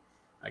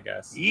 I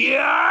guess.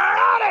 Yeah,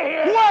 out of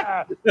here!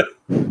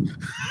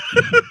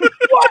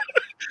 What?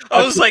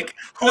 I was like,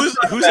 who's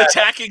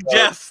attacking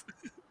Jeff?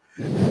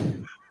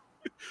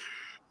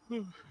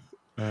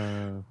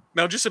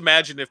 Now just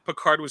imagine if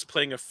Picard was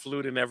playing a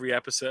flute in every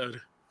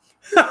episode.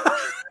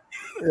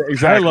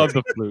 exactly. I love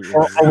the flute.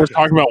 Or was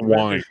talking about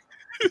wine,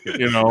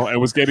 and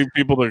was getting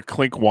people to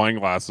clink wine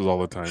glasses all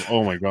the time.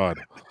 Oh my god,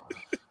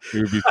 it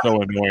would be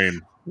so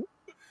annoying.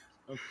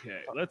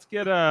 Okay,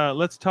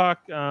 let's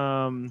talk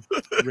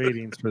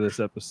ratings for this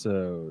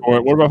episode.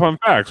 Or what about fun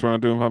facts? We're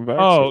not doing fun facts.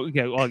 Oh,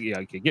 okay. Well, yeah,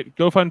 okay.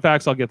 Go fun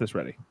facts. I'll get this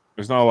ready.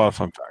 There's not a lot of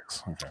fun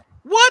facts. Okay.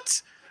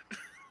 What?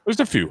 There's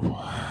a few.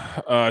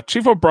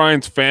 Chief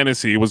O'Brien's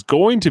fantasy was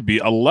going to be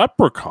a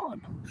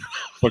leprechaun,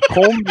 but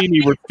Cole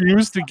Meany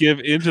refused to give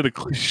in to the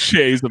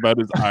cliches about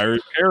his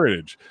Irish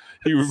heritage.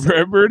 He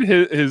remembered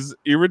his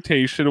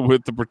irritation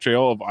with the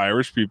portrayal of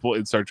Irish people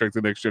in Star Trek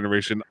The Next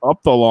Generation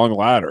up the long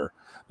ladder,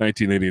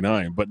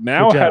 1989, but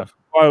now had to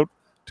go out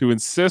to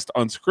insist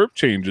on script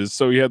changes,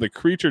 so he had the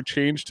creature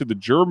changed to the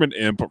German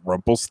imp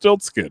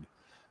Rumpelstiltskin.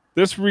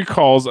 This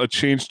recalls a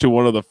change to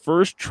one of the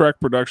first Trek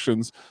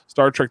productions,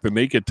 Star Trek The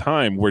Naked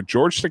Time, where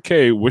George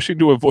Takei, wishing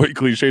to avoid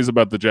cliches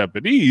about the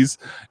Japanese,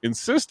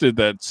 insisted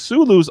that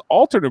Sulu's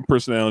alternate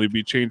personality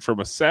be changed from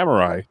a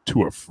samurai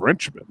to a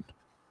Frenchman.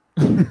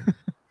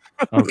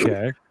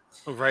 Okay.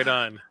 Right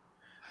on.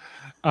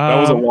 That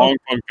was a long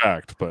fun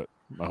fact, but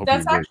I hope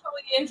that's you enjoyed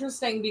actually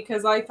interesting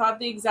because I thought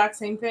the exact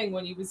same thing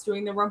when he was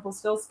doing the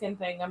Rumpelstiltskin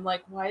thing. I'm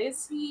like, why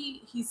is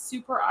he's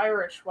super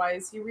Irish? Why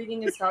is he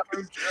reading his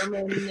daughter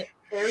German?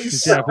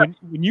 Yeah,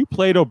 when you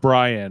played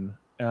O'Brien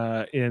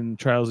in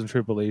Trials and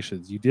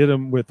Tribulations, you did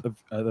him with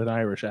an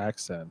Irish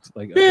accent.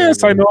 Like,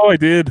 yes, I know I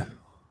did.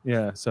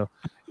 Yeah, so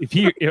I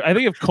think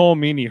if Cole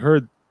Meany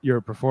heard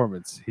your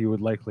performance, he would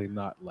likely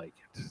not like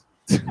it.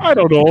 I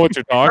don't know what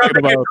you're talking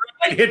about.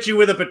 I'd hit you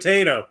with a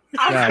potato.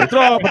 Yeah,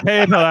 throw a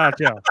potato at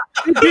you.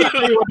 He beat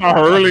me with a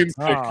hurling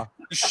stick.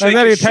 And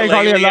then you take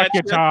all your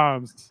lucky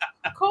charms.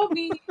 Cole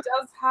Meany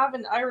does have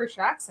an Irish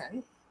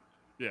accent.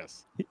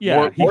 Yes.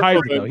 Yeah, he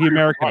hides it though. He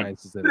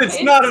Americanizes it.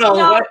 It's not a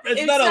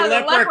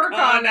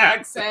leprechaun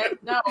accent.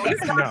 No,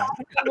 it's not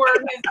where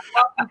his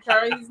lucky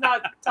charm. He's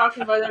not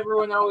talking about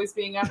everyone always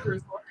being after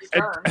his lucky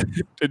charm.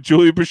 And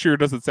Julie Bashir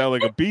doesn't sound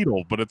like a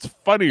beetle, but it's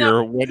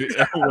funnier when he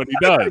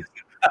does.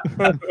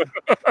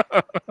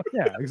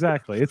 Yeah,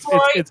 exactly. It's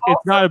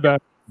not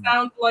about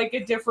sound like a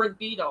different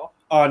beetle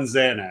on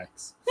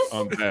Xanax.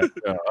 On that,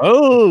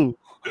 oh.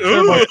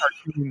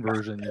 cartoon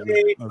version.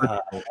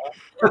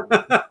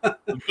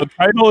 The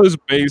title is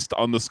based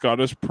on the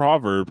Scottish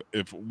proverb,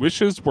 "If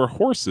wishes were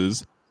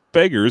horses,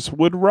 beggars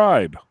would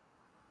ride."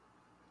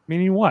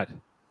 Meaning what?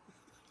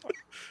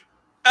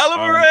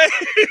 Ella-Marie!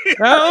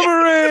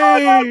 Ella-Marie!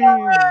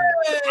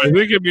 I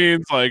think it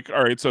means like,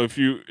 all right, so if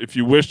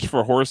you wished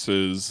for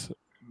horses,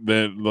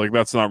 then like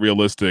that's not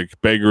realistic.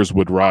 Beggars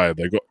would ride,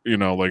 like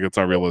like it's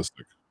not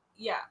realistic.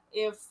 Yeah,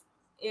 if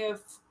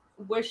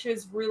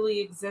wishes really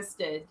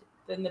existed,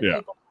 then the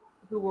people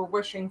who were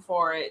wishing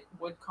for it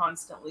would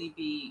constantly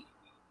be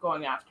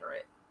going after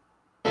it.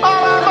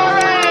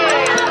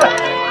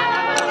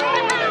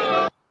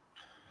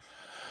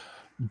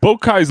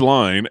 Bokai's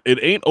line, "It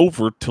ain't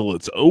over till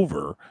it's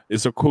over,"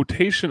 is a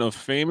quotation of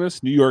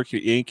famous New York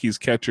Yankees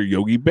catcher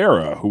Yogi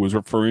Berra, who was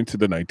referring to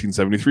the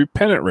 1973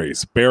 pennant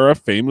race. Berra,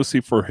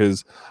 famously for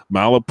his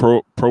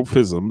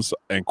malapropisms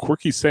and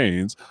quirky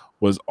sayings,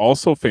 was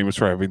also famous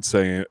for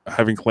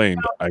having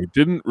claimed, "I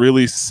didn't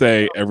really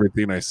say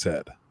everything I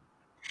said."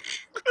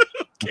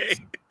 Okay.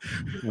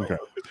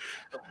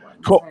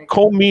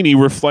 Cole Meany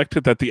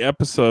reflected that the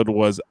episode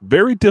was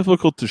very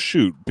difficult to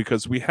shoot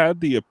because we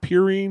had the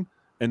appearing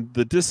and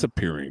the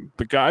disappearing.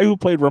 The guy who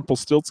played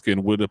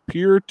Rumpelstiltskin would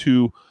appear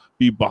to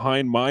be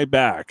behind my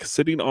back,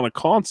 sitting on a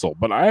console,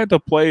 but I had to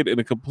play it in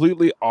a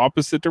completely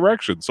opposite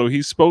direction. So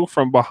he spoke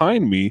from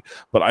behind me,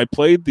 but I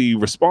played the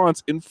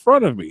response in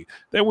front of me.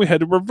 Then we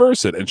had to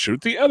reverse it and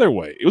shoot the other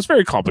way. It was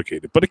very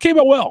complicated, but it came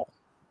out well.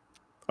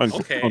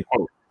 Okay.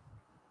 Unquote.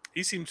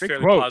 He seems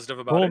fairly positive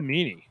about Cole it.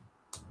 Meany.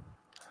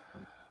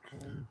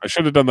 I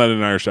should have done that in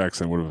an Irish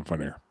accent. Would have been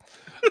funnier.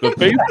 The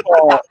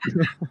baseball,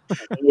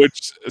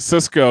 which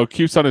Cisco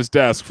keeps on his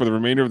desk for the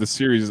remainder of the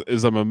series,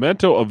 is a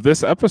memento of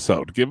this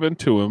episode given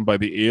to him by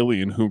the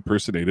alien who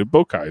impersonated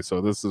Bokai. So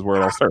this is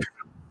where it all starts.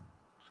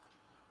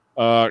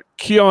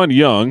 Keon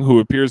Young, who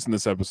appears in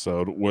this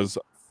episode, was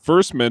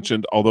first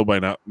mentioned, although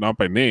not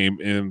by name,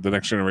 in the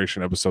Next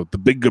Generation episode, The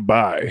Big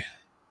Goodbye.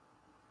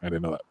 I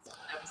didn't know that.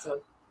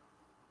 Episode.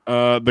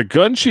 The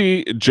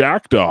Gunchi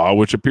Jackdaw,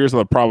 which appears on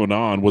the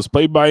Promenade, was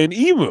played by an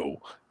emu.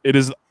 It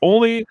is the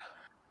only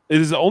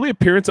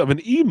appearance of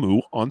an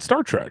emu on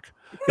Star Trek.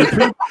 It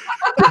proved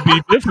to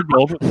be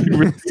difficult to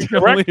receive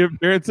Only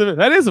appearance of it.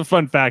 That is a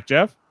fun fact,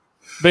 Jeff.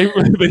 They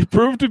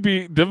proved to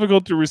be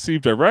difficult to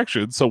receive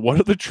directions, so one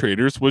of the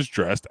traders was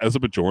dressed as a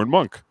Bajoran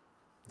monk.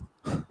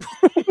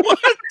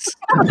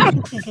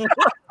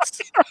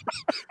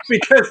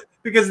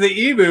 because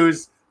the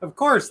emus, of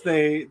course,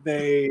 they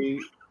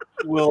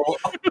will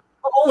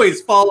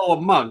always follow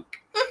a monk.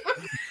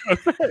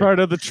 Part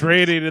of the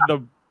trading in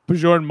the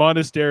Bajoran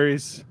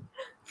monasteries.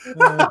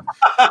 I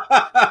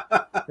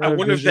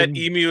wonder if that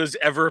emu has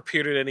ever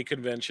appeared at any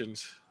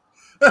conventions.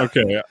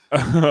 Okay.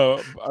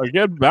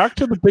 Again, back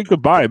to The Big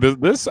Goodbye.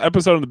 This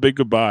episode of The Big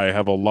Goodbye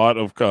have a lot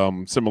of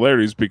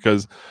similarities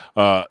because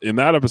in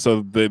that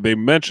episode they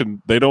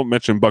don't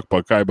mention Buck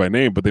Buckeye by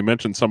name, but they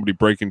mention somebody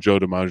breaking Joe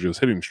DiMaggio's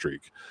hitting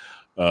streak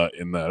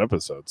in that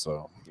episode.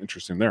 So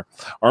interesting there.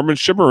 Armin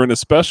Shimmerin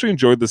especially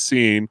enjoyed the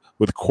scene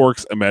with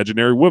Quark's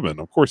imaginary woman.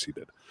 Of course he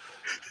did.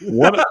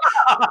 What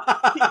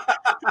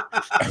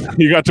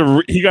he got to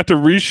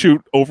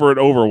reshoot over and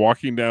over,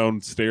 walking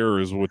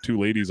downstairs with two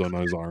ladies on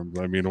his arms.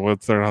 I mean,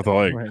 what's there not to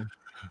like?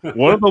 Right.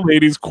 One of the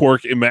ladies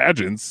Quark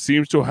imagines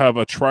seems to have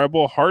a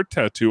tribal heart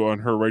tattoo on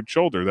her right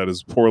shoulder that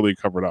is poorly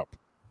covered up.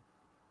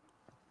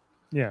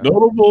 Yeah.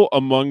 Notable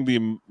among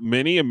the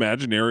many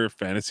imaginary or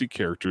fantasy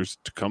characters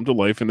to come to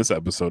life in this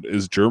episode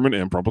is German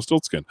Imp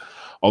Rumpelstiltskin.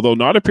 Although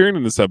not appearing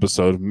in this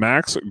episode,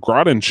 Max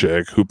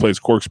Grodenchik, who plays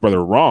Quark's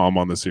brother Rom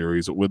on the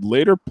series, would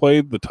later play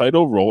the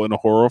title role in a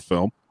horror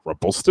film,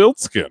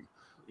 Rumpelstiltskin.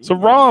 So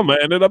Rom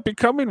ended up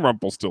becoming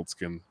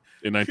Rumpelstiltskin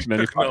in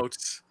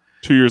 1995,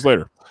 2 years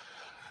later.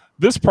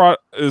 This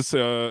is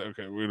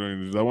okay. We don't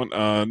need to do that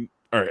one.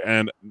 All right,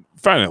 and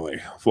finally,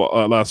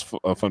 last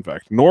fun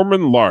fact: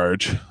 Norman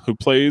Large, who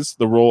plays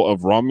the role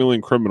of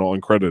Romulan criminal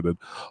uncredited,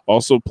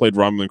 also played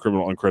Romulan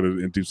criminal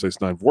uncredited in Deep Space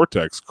Nine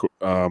Vortex.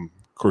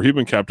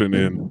 Corriban captain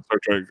in Star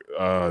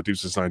Trek Deep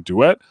Space Nine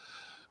Duet,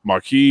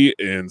 Maquis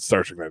in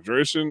Star Trek Next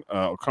Generation,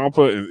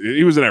 Ocampa.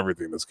 He was in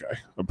everything. This guy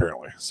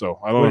apparently. So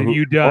I don't know. What have who,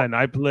 you done?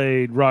 I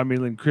played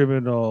Romulan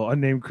criminal,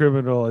 unnamed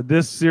criminal in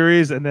this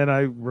series, and then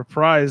I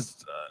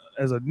reprised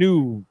as a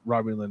new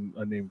Romulan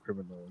unnamed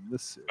criminal in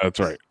this series. That's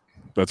right.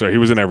 That's right. He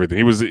was in everything.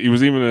 He was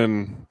even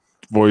in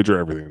Voyager,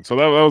 everything.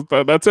 So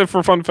that's it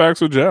for fun facts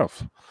with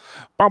Jeff.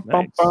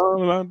 Nice.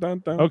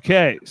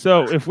 Okay,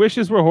 so if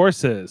wishes were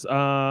horses,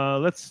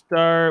 let's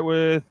start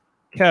with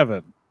Kevin.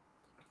 I'm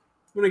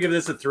gonna give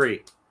this a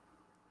 3.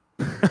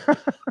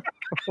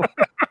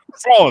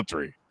 Solid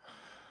 3.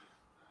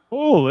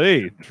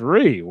 Holy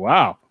 3!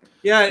 Wow.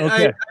 Yeah,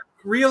 Okay. I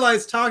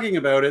realized talking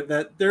about it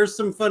that there's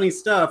some funny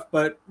stuff,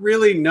 but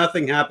really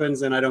nothing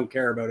happens, and I don't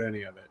care about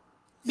any of it.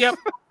 Yep.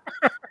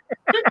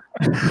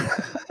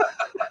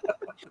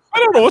 I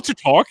don't know what you're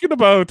talking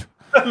about.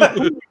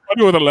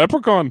 With a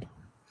leprechaun.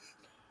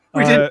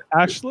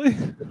 Ashley,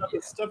 The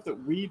stuff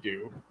that we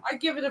do. I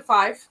give it a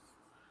 5.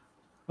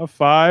 a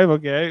 5.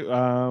 Okay.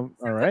 All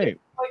right.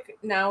 Like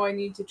now, I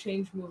need to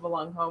change Move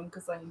Along Home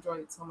because I enjoyed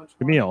it so much more.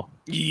 Camille.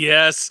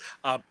 Yes,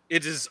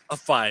 it is a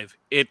 5.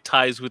 It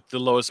ties with the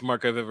lowest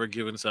mark I've ever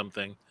given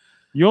something.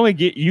 You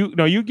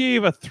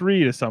gave a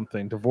 3 to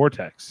something to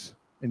Vortex,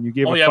 and you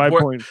gave a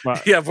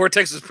 5.5. Yeah,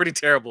 Vortex is pretty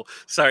terrible.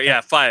 Sorry,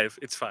 yeah, 5.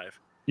 It's 5.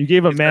 You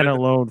gave a It's Man better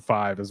than- Alone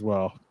 5 as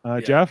well.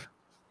 Yeah. Jeff.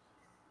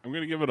 I'm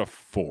gonna give it a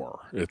 4.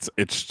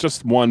 It's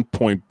just 1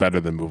 point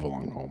better than Move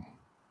Along Home.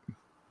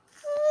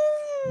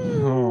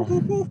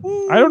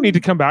 Oh. I don't need to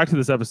come back to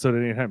this episode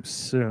anytime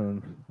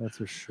soon. That's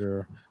for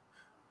sure.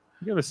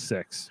 Give it a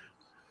 6.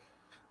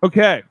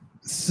 Okay,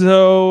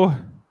 so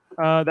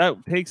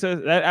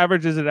that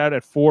averages it out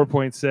at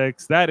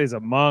 4.6. That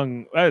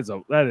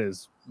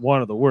is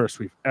one of the worst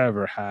we've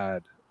ever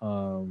had.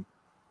 And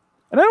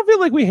I don't feel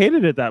like we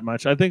hated it that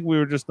much. I think we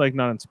were just like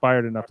not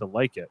inspired enough to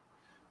like it.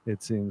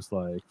 It seems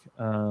like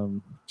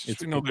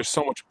There's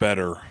so much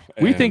better.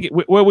 we think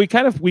we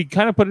kind of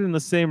put it in the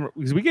same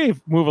because we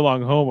gave Move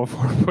Along Home a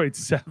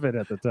 4.7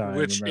 at the time,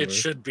 Which remember? it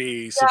should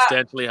be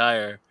substantially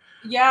higher.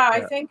 Yeah,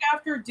 I think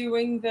after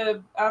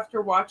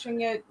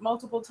watching it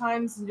multiple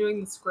times and doing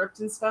the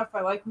script and stuff,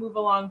 I like Move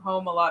Along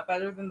Home a lot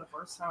better than the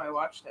first time I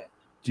watched it.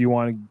 Do you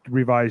want to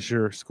revise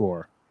your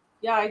score?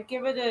 Yeah, I'd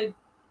give it a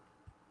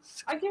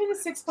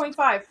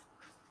 6.5.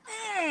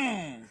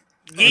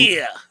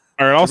 Yeah.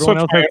 All right, Everyone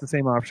else has the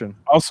same option.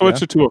 I'll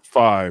switch it to a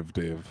 5,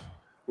 Dave.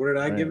 What did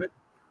I Right. give it?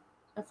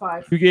 A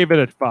 5. You gave it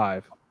a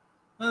 5,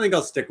 I think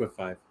I'll stick with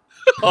 5.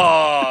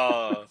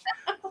 Oh.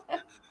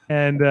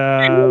 and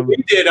We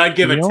did. I'd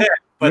give it Neil, 10, you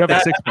but have a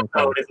that 6.5.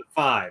 episode is a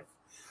 5.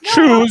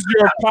 Choose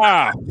your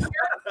path.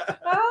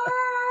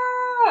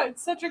 Yeah,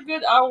 it's such a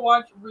good. I'll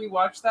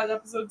rewatch that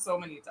episode so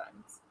many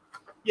times.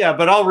 Yeah,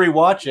 but I'll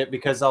rewatch it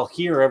because I'll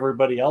hear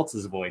everybody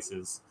else's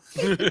voices.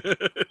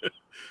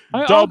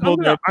 Double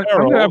I'm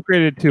gonna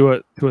upgrade it to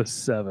a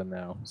 7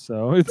 now,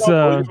 so it's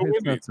Double your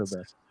it's not so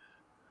winnings.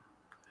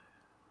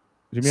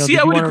 bad. Jamil, See, did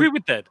I you would wanna- agree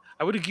with that.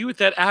 I would agree with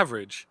that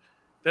average.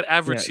 That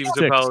average Yeah, seems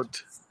 6.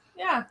 about.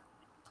 Yeah.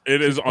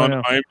 It is on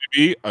 6.0.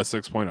 IMDb a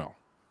 6.0.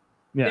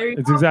 Yeah, There you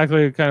it's go.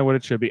 exactly kind of what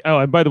it should be. Oh,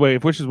 and by the way,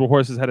 if Wishes Were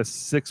Horses had a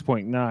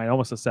 6.9,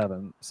 almost a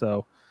 7.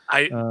 So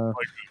I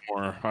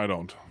Or I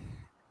don't.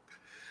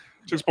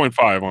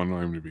 6.5 on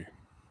IMDb.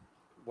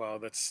 wow,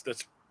 that's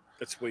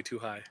way too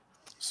high.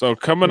 So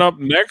coming up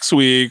next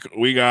week,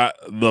 we got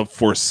The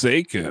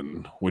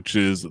Forsaken, which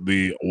is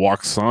the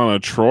Waxana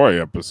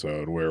Troy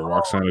episode where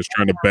Waxana is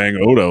trying to bang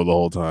Odo the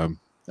whole time.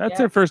 that's Yeah.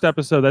 their first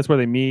episode. That's where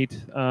they meet.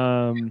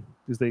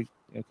 Because they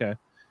okay,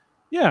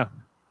 yeah.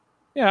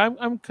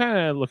 I'm kind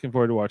of looking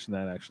forward to watching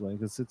that actually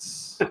because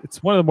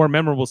it's one of the more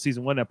memorable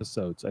season 1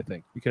 episodes I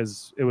think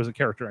because it was a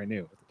character I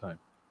knew at the time.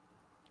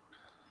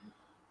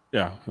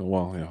 Yeah,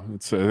 well, yeah.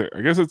 It's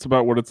I guess it's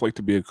about what it's like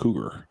to be a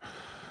cougar.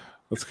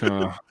 That's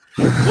kind of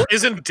Well,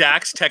 isn't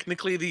Dax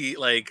technically the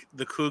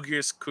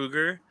cougariest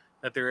cougar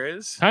that there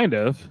is? Kind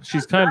of.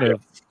 She's kind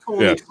of.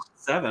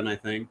 27, I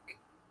think.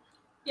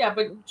 Yeah,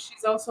 but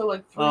she's also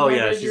like 300 Oh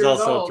yeah, she's years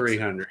also old.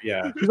 300.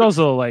 Yeah. She's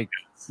also like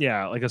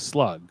a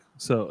slug.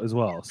 So as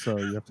well. So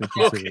you have to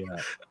consider Okay.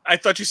 that. I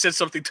thought you said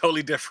something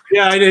totally different.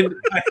 Yeah, I didn't.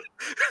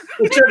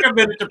 It took a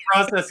minute to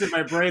process in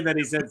my brain that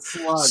he said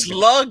slug.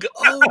 Slug.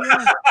 Oh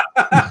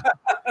yeah.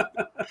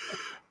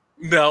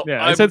 No,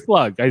 Yeah, I said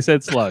slug.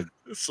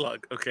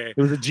 slug. Okay.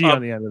 There was a G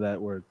on the end of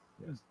that word.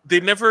 They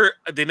never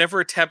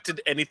attempted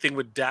anything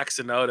with Dax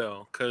and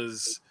Odo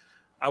because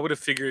I would have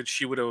figured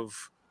she would have,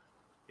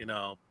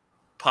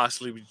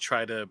 possibly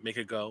try to make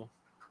it go.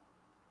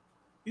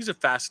 He's a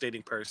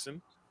fascinating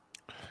person.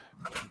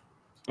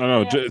 I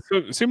don't know. Yeah.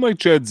 It seemed like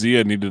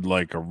Jadzia needed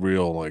like a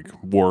real like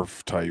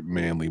Worf type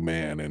manly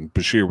man, and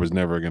Bashir was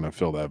never going to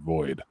fill that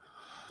void.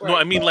 No,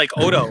 I mean like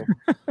Odo.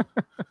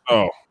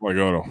 Oh, like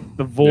Odo.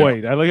 The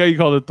void. I like how you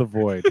called it the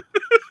void.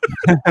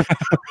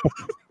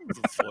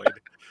 Floyd.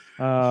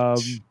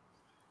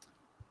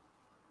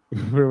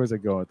 Where was I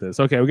going with this?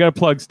 Okay, we got to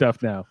plug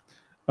stuff now.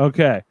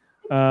 Okay.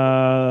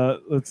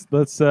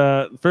 Let's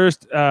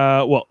first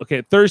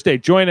Thursday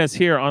join us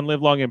here on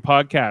Live Long and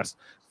Podcast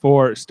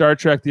for Star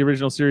Trek the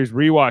Original Series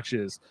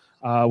rewatches.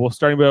 We'll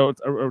starting about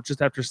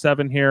just after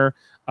 7 here.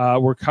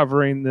 We're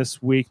covering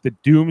this week the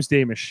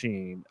Doomsday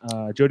Machine.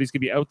 Jody's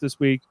gonna be out this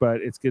week,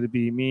 but it's gonna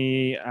be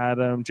me,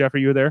 Adam, Jeff. Are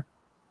you there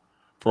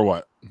For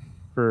what?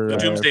 for The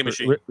Doomsday for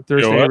Machine.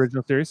 Thursday Yeah, what?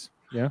 Original Series?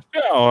 Yeah.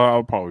 Yeah,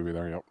 I'll probably be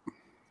there. Yep.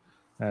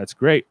 That's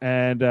great.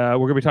 And we're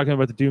going to be talking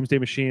about the Doomsday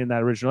Machine in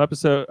that original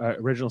episode,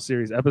 original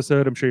series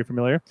episode. I'm sure you're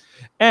familiar.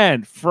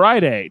 And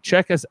Friday,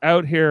 check us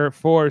out here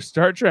for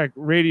Star Trek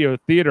Radio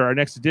Theater, our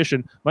next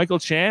edition. Michael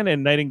Chan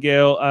and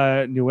Nightingale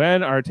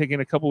Nguyen are taking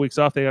a couple weeks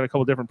off. They got a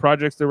couple different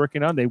projects they're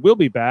working on. They will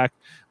be back.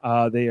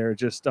 They are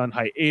just on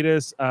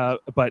hiatus.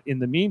 But in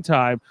the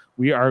meantime,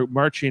 we are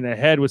marching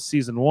ahead with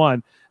season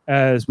 1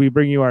 as we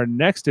bring you our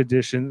next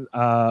edition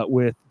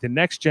with the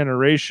Next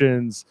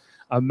Generation's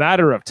A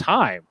Matter of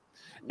Time.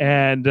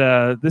 And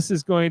this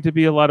is going to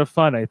be a lot of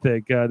fun, I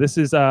think. This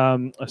is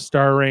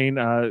starring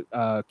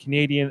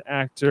Canadian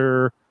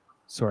actor.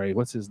 Sorry,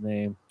 what's his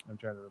name? I'm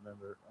trying to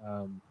remember.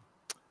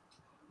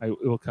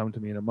 It will come to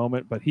me in a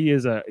moment. But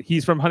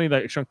he's from Honey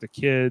That Shrunk the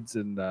Kids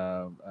and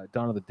Dawn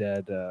of the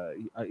Dead.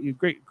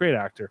 Great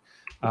actor,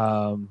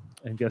 and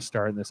guest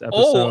star in this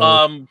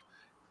episode.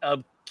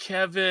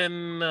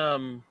 Kevin.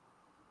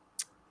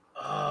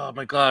 Oh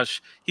my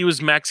gosh, he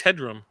was Max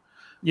Headroom.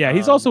 Yeah,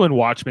 he's also in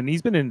Watchmen.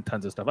 He's been in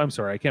tons of stuff. I'm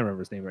sorry, I can't remember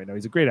his name right now.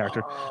 He's a great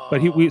actor.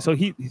 But he was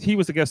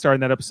the guest star in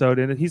that episode,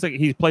 and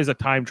he plays a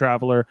time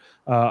traveler,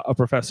 a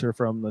professor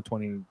from the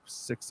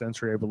 26th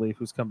century, I believe,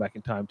 who's come back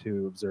in time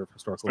to observe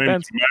historical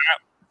events.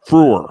 Matt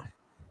Frewer.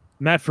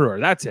 Matt Frewer,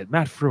 that's it.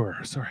 Matt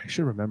Frewer. Sorry, I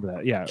should remember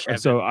that. Yeah. Kevin.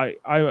 So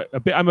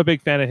I'm a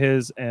big fan of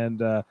his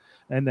and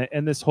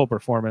this whole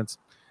performance.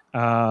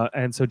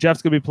 And so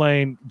Jeff's gonna be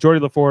playing Geordi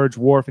LaForge,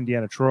 Worf, and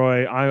Deanna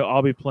Troy.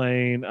 I'll be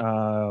playing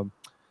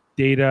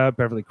Data,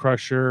 Beverly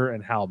Crusher,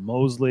 and Hal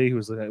Mosley,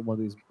 who's one of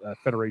these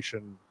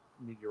Federation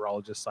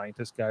meteorologist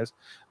scientist guys.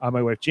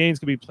 My wife Jane's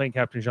gonna be playing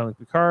Captain Jean-Luc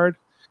Picard.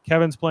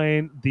 Kevin's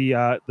playing the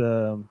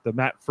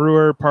Matt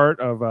Frewer part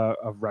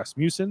of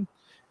Rasmussen,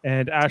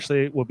 and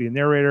Ashley will be a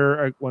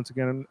narrator once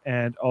again,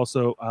 and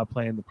also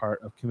playing the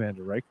part of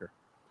Commander Riker.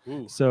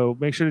 Ooh. So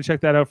make sure to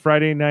check that out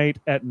Friday night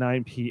at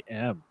 9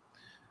 p.m.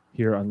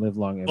 here on Live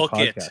Long and Book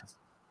it. Podcast.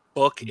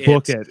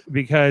 Book it.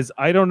 Because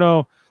I don't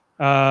know.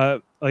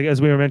 Like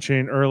as we were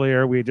mentioning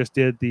earlier, we just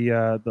did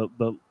the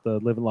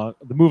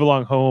Move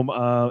Along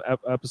Home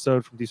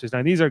episode from Deep Space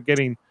Nine. These are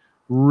getting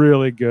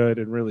really good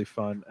and really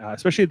fun,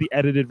 especially the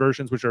edited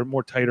versions, which are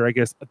more tighter, I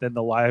guess, than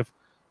the live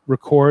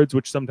records,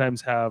 which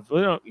sometimes have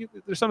there's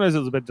sometimes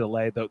there's a bit of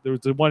delay. Though there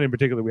was the one in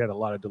particular we had a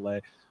lot of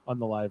delay on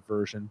the live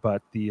version,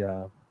 but the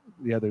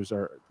others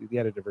are the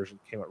edited version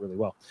came out really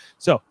well.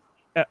 So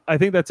I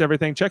think that's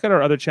everything. Check out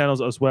our other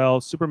channels as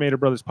well. Super Mater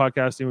Brothers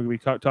Podcasting. We'll be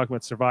talking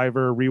about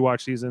Survivor,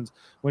 rewatch seasons.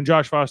 When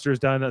Josh Foster is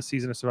done a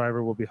season of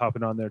Survivor, we'll be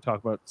hopping on there, talk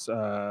about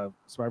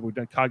Survivor. We've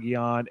done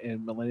Kagion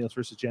and Millennials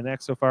versus Gen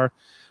X so far.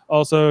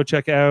 Also,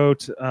 check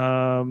out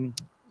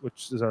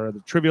which is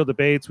the Trivial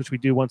Debates, which we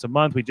do once a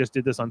month. We just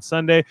did this on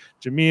Sunday.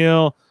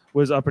 Jamil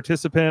was a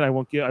participant. I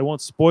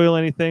won't spoil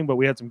anything, but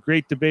we had some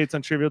great debates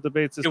on Trivial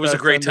Debates. It was a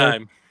great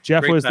time.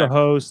 Jeff Great was time. the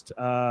host.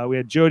 We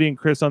had Jody and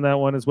Chris on that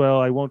one as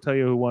well. I won't tell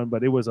you who won,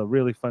 but it was a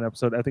really fun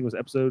episode. I think it was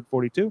episode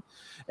 42,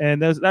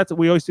 and that's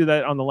we always do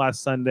that on the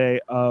last Sunday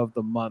of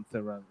the month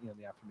around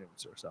the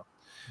afternoons or so.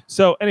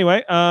 So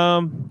anyway,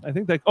 I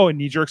think and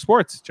Knee Jerk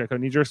Sports. Check out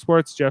Knee Jerk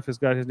Sports. Jeff has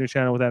got his new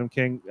channel with Adam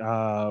King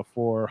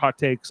for hot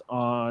takes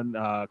on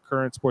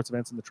current sports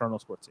events in the Toronto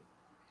sports scene.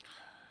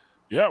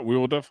 Yeah, we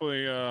will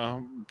definitely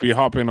be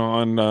hopping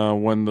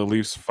on when the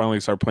Leafs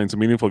finally start playing some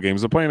meaningful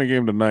games. They're playing a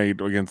game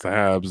tonight against the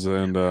Habs,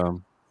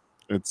 and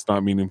it's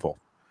not meaningful.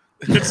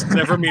 It's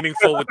never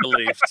meaningful with the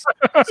Leafs.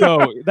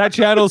 So that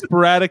channel's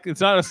sporadic.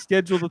 It's not a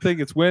scheduled thing.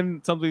 It's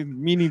when something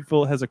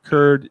meaningful has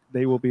occurred,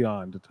 they will be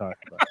on to talk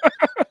about.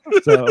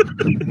 So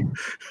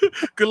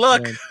Good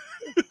luck.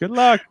 Good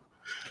luck.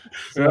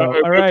 So,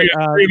 all right.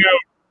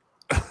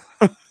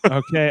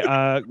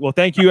 Okay. Well,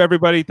 thank you,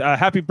 everybody.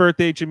 Happy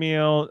birthday,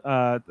 Jamil.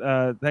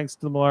 Thanks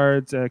to the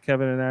Millards,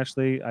 Kevin and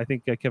Ashley. I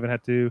think Kevin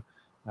had to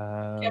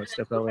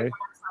step away.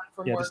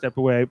 To step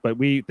away. But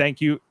we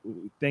thank you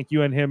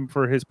and him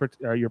for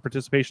your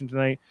participation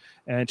tonight.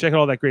 And check out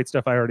all that great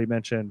stuff I already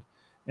mentioned.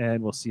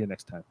 And we'll see you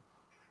next time.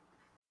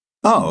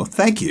 Oh,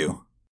 thank you.